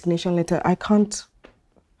my resignation letter. I can't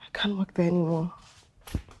work there anymore.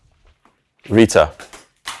 Rita.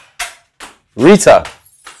 Rita!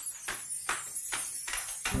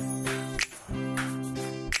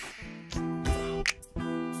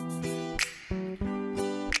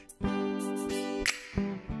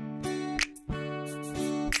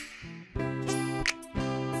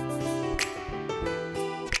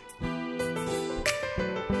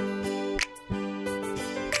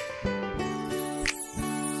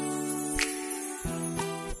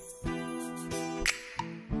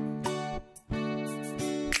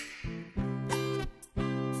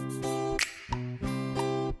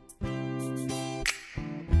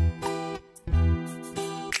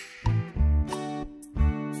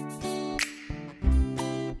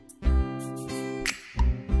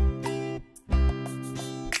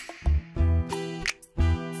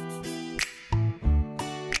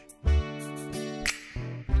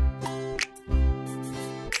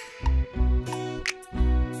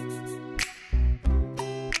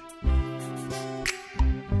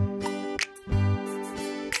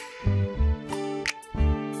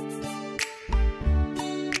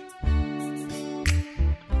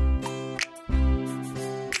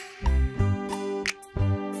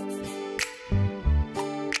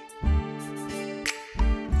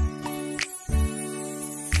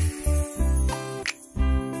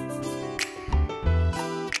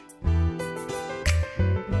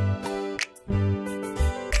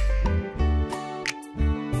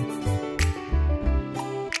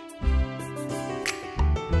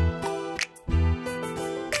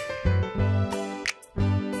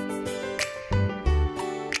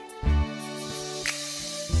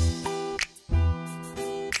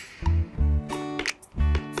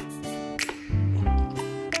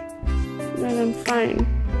 I'm fine.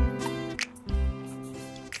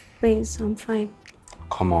 Please, I'm fine.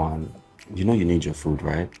 Come on. You know you need your food,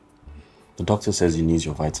 right? The doctor says you need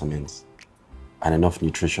your vitamins and enough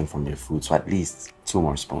nutrition from your food. So at least 2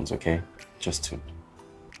 more spoons, okay? Just 2.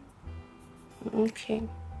 Okay.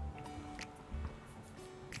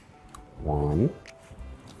 1.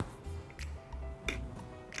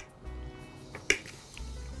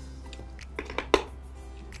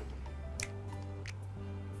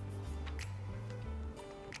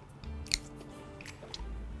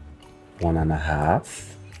 One and a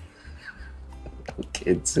half.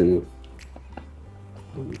 Okay, 2.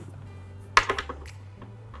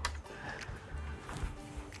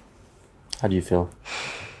 How do you feel?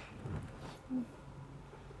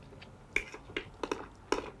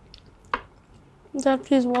 Dad,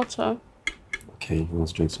 please, water. Okay, you want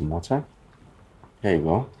to drink some water? Here you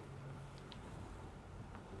go.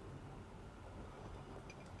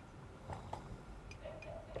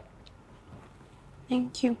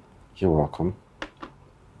 Thank you. You're welcome.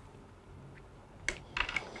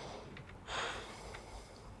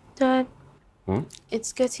 Dad,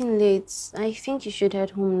 it's getting late. I think you should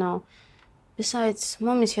head home now. Besides,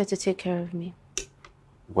 Mom is here to take care of me.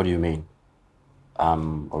 What do you mean?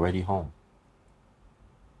 I'm already home.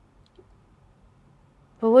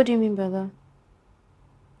 But what do you mean by that?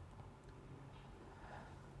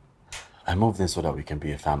 I moved in so that we can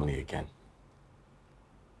be a family again.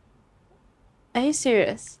 Are you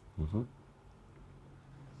serious?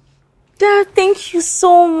 Dad, thank you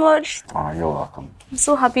so much. Oh, you're welcome. I'm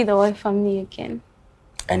so happy that we're a family again.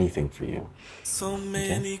 Anything for you. So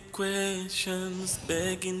many questions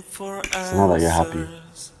begging for answers. So now that you're happy.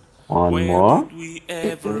 One more. Did we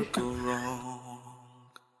ever go wrong?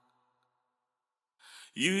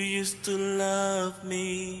 You used to love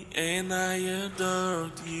me and I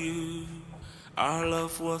adored you. Our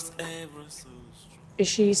love was ever so strong. Is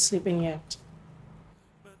she sleeping yet?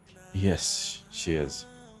 Yes, she is.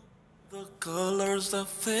 The colors are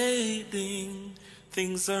fading.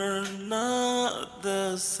 Things are not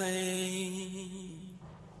the same.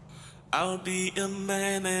 I'll be a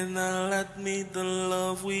man and I'll admit the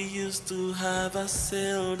love we used to have has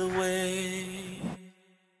sailed away.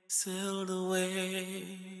 Sailed away.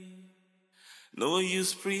 No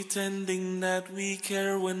use pretending that we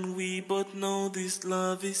care when we both know this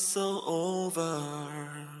love is so over.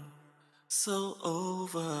 So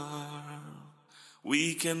over.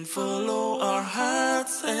 We can follow our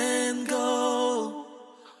hearts and go.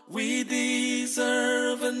 We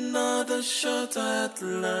deserve another shot at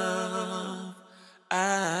love.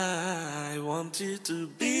 I want you to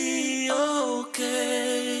be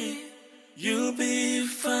okay. You'll be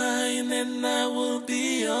fine and I will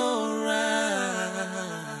be alright.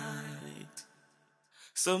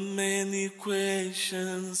 So many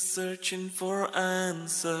questions searching for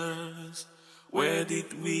answers. Where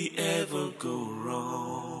did we ever go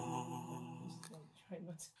wrong?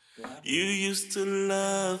 You used to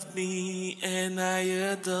love me and I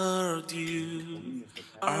adored you.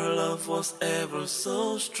 Our love was ever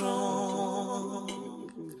so strong.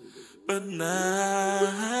 But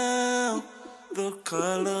now the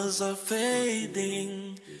colors are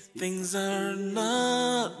fading. Things are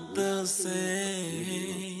not the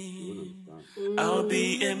same. I'll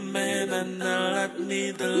be a man and I'll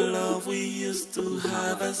admit the love we used to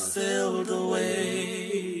have has sailed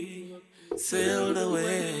away. Sailed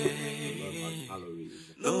away.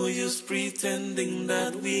 No use pretending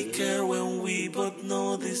that we care when we both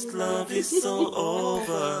know this love is so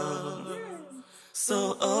over.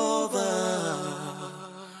 So over.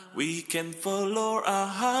 We can follow our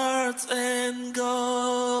hearts and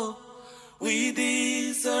go. We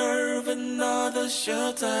deserve another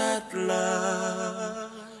shot at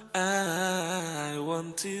love. I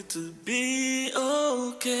want you to be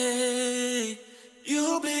okay.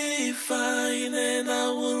 You'll be fine and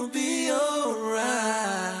I will be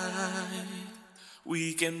alright.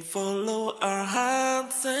 We can follow our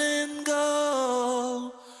hearts and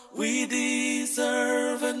go. We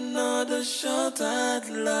deserve another shot at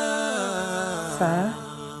love. Sir?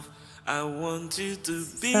 I want you to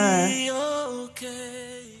be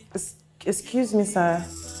okay. Excuse me, sir.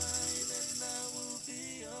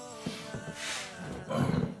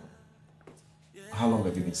 How long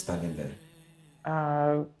have you been standing there?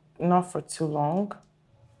 Not for too long.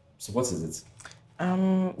 So what is it?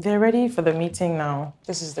 They're ready for the meeting now.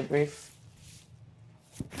 This is the brief.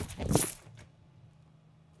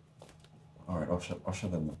 All right, I'll show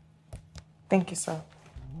them. Thank you, sir.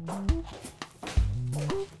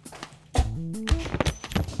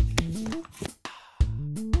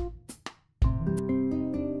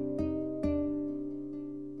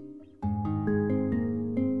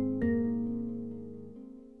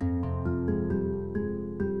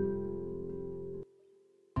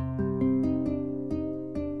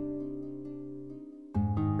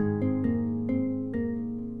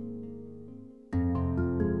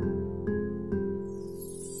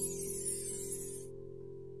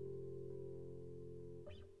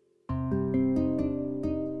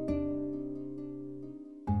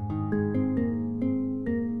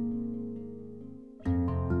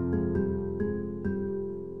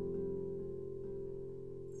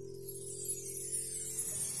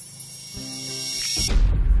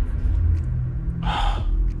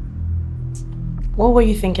 What were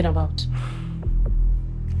you thinking about?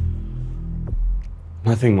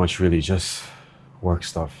 Nothing much really, just work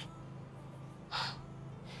stuff.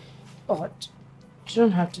 But you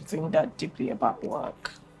don't have to think that deeply about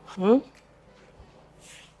work. I'm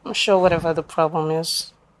sure whatever the problem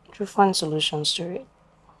is, you'll find solutions to it.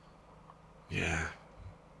 Yeah,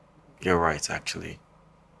 you're right actually.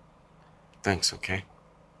 Thanks, okay?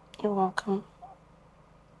 You're welcome.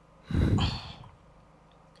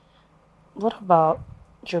 What about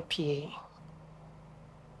your PA?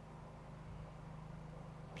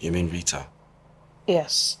 You mean Rita?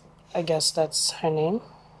 Yes, I guess that's her name.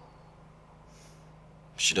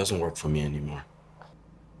 She doesn't work for me anymore.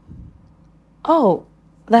 Oh,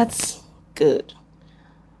 that's good.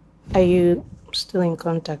 Are you still in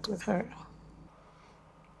contact with her?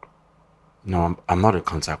 No, I'm not in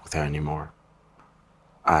contact with her anymore.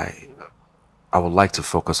 I would like to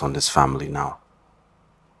focus on this family now.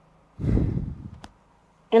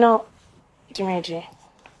 You know, Dimeji,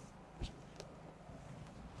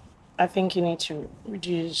 I think you need to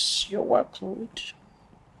reduce your workload.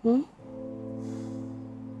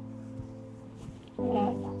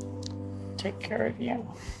 Take care of you.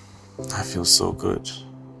 I feel so good.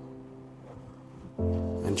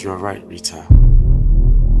 And you're right, Rita.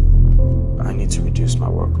 I need to reduce my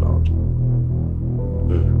workload.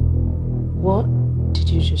 What did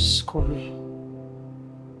you just call me?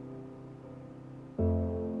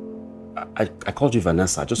 I called you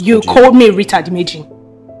Vanessa. You called me Rita Dimeji.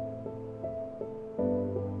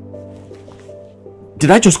 Did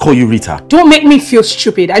I just call you Rita? Don't make me feel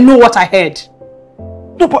stupid. I know what I heard.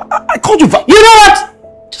 No, but I called you. You know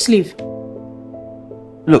what? Just leave.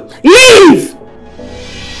 Look. Leave!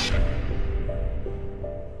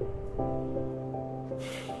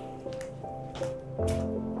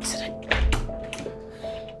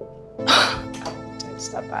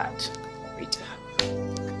 Time's that bad. Rita.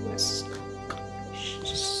 Goodness.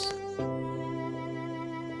 Just...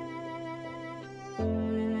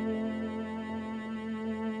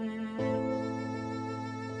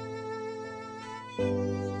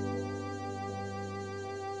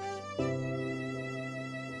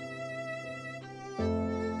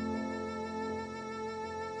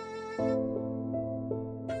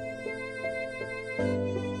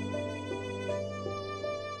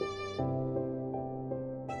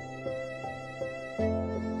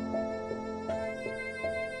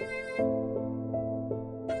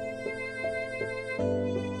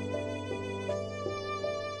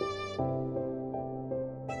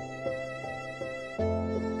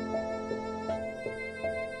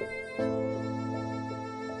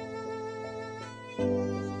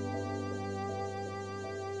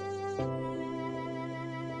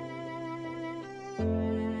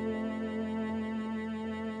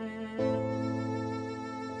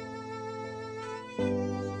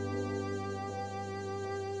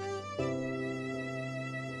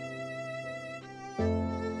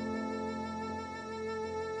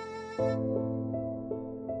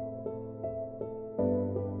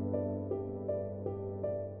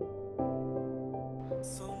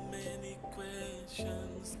 So many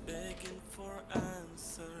questions begging for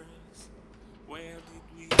answers. Where did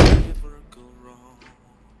we ever go wrong?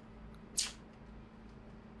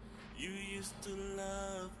 You used to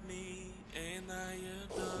love me and I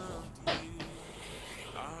adored you.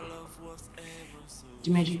 Our love was ever so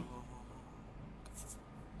Dimeji,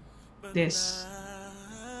 this,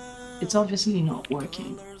 it's obviously not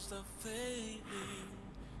working.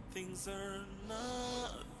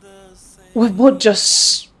 We've both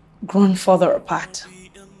just grown further apart.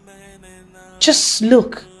 Just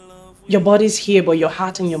look. Your body's here, but your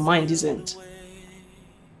heart and your mind isn't.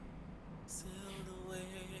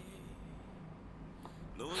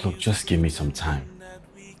 Look, just give me some time.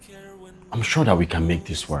 I'm sure that we can make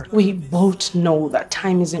this work. We both know that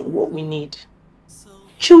time isn't what we need.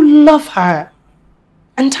 You love her.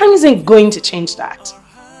 And time isn't going to change that.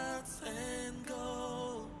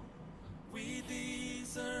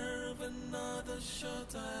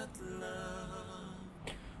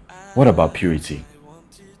 What about Purity?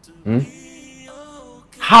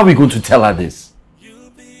 How are we going to tell her this?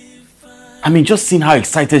 I mean, just seeing how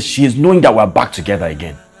excited she is knowing that we're back together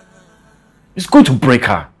again. It's going to break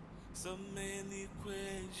her.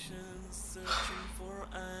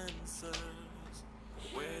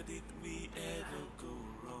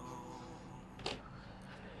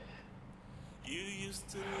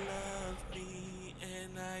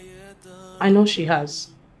 I know she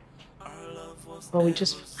has. But we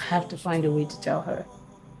just have to find a way to tell her.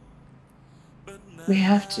 We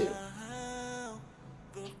have to.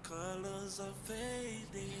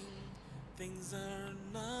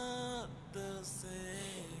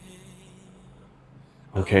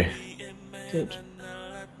 Okay. Good.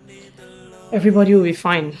 Everybody will be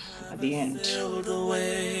fine at the end.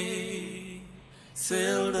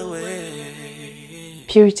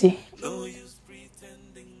 Purity,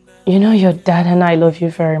 you know your dad and I love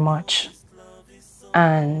you very much.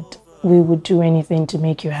 And we would do anything to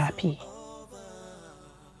make you happy.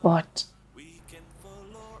 But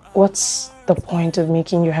what's the point of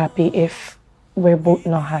making you happy if we're both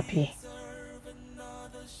not happy?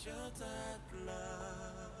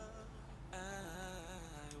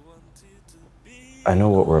 I know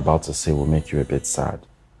what we're about to say will make you a bit sad.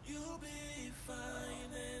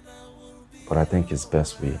 But I think it's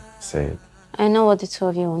best we say it. I know what the two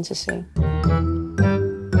of you want to say.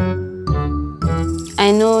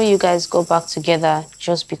 I know you guys go back together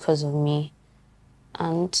just because of me.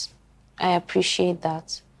 And I appreciate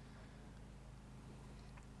that.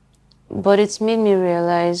 But it's made me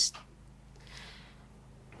realize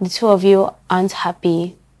the two of you aren't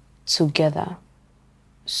happy together.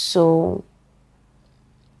 So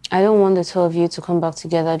I don't want the two of you to come back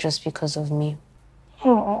together just because of me.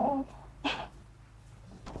 Oh,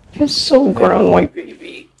 you're so grown, my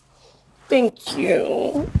baby. Thank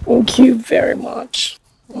you. Thank you very much.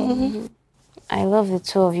 I love the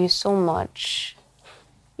two of you so much.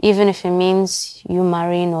 Even if it means you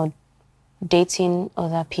marrying or dating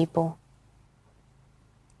other people.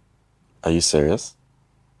 Are you serious?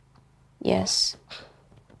 Yes.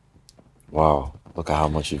 Wow, look at how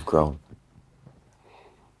much you've grown.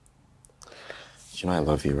 You know I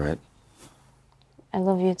love you, right? I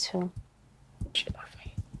love you too. She loves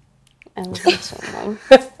me. I love you too, Mom.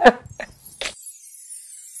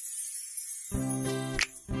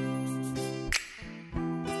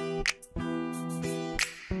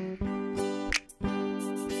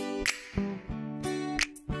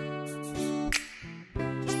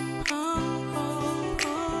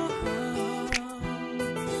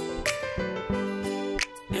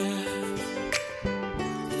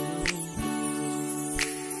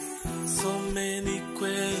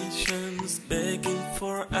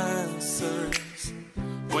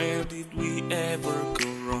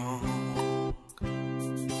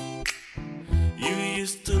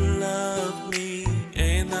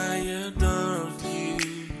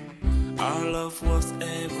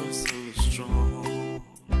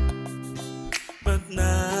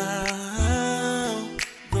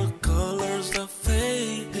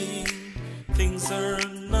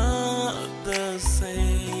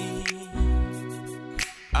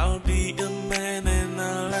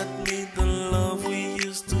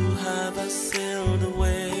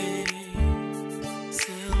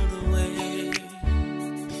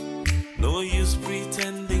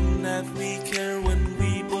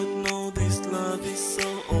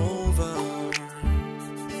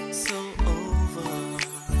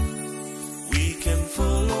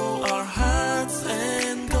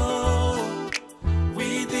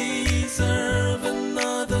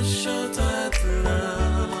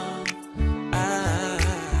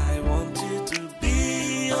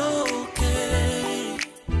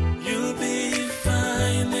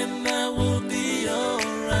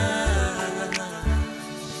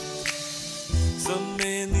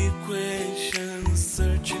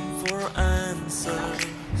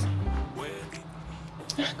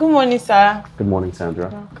 Good morning, sir. Good morning, Sandra.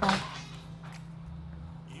 Welcome.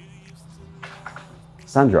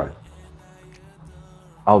 Sandra,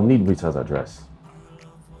 I'll need Rita's address.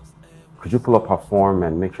 Could you pull up her form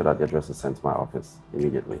and make sure that the address is sent to my office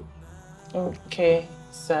immediately? Okay,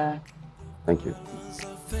 sir. Thank you.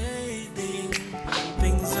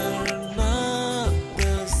 Things are not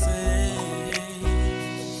the same.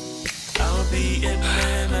 I'll be a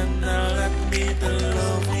man and I'll admit the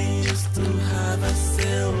love we used to have has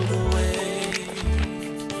sailed away.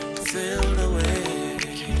 Sailed away.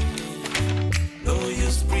 No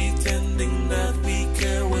use pretending that we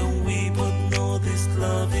care when we both know this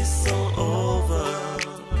love is so over.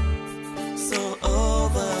 So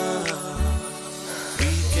over.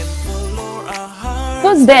 We can follow our hearts.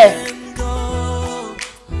 Who's there?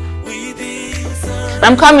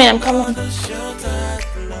 I'm coming.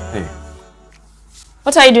 Hey,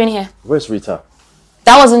 What are you doing here? where's Rita?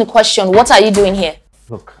 That wasn't the question. What are you doing here?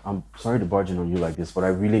 Look, I'm sorry to barge in on you like this, but I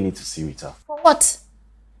really need to see Rita. For what?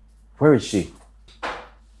 Where is she?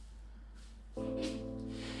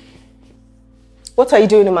 What are you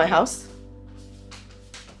doing in my house?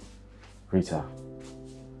 Rita,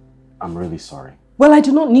 I'm really sorry. Well, I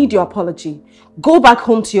do not need your apology. Go back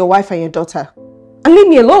home to your wife and your daughter. And leave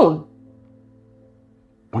me alone.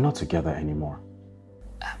 We're not together anymore.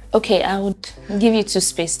 Okay, I would give you 2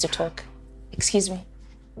 space to talk. Excuse me.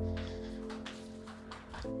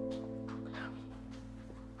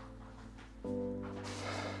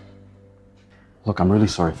 Look, I'm really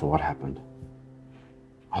sorry for what happened.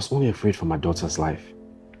 I was only afraid for my daughter's life.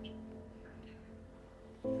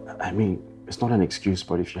 I mean, it's not an excuse,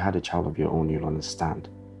 but if you had a child of your own, you'll understand.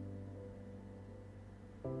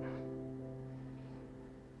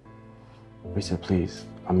 Rita, please,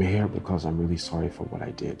 I'm here because I'm really sorry for what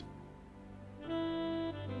I did.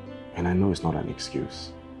 And I know it's not an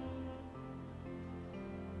excuse.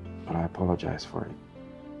 But I apologize for it.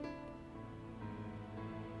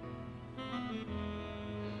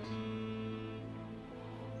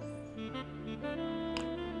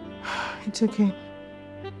 It's okay.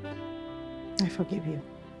 I forgive you.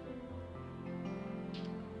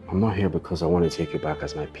 I'm not here because I want to take you back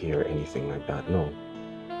as my peer or anything like that, no.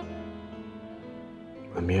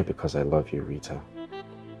 I'm here because I love you, Rita.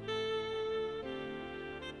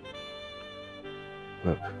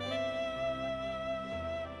 Look,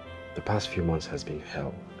 the past few months has been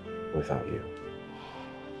hell without you.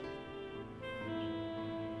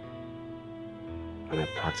 And I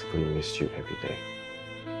practically missed you every day.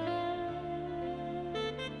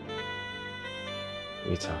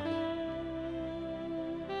 Rita,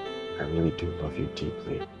 I really do love you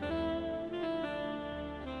deeply.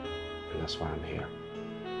 And that's why I'm here.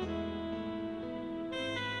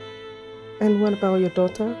 And what about your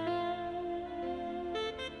daughter?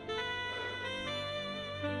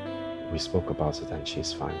 We spoke about it and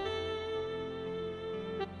she's fine.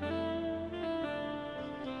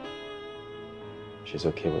 She's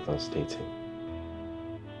okay with us dating.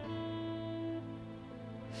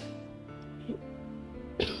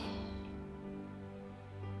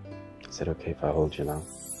 Is it okay if I hold you now?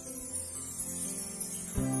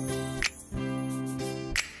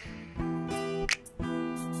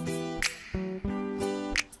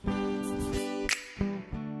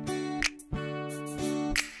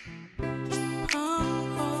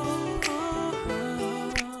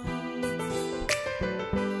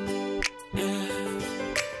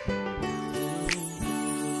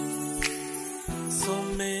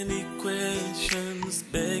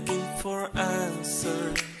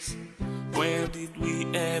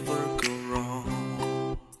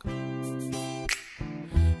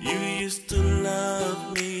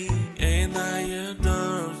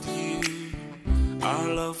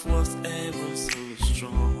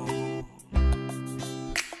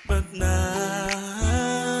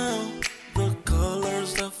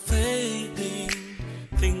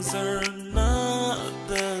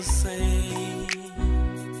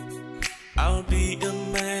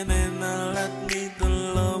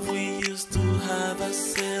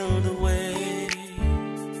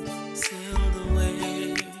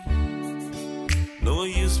 No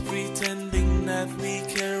use pretending that we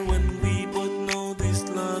can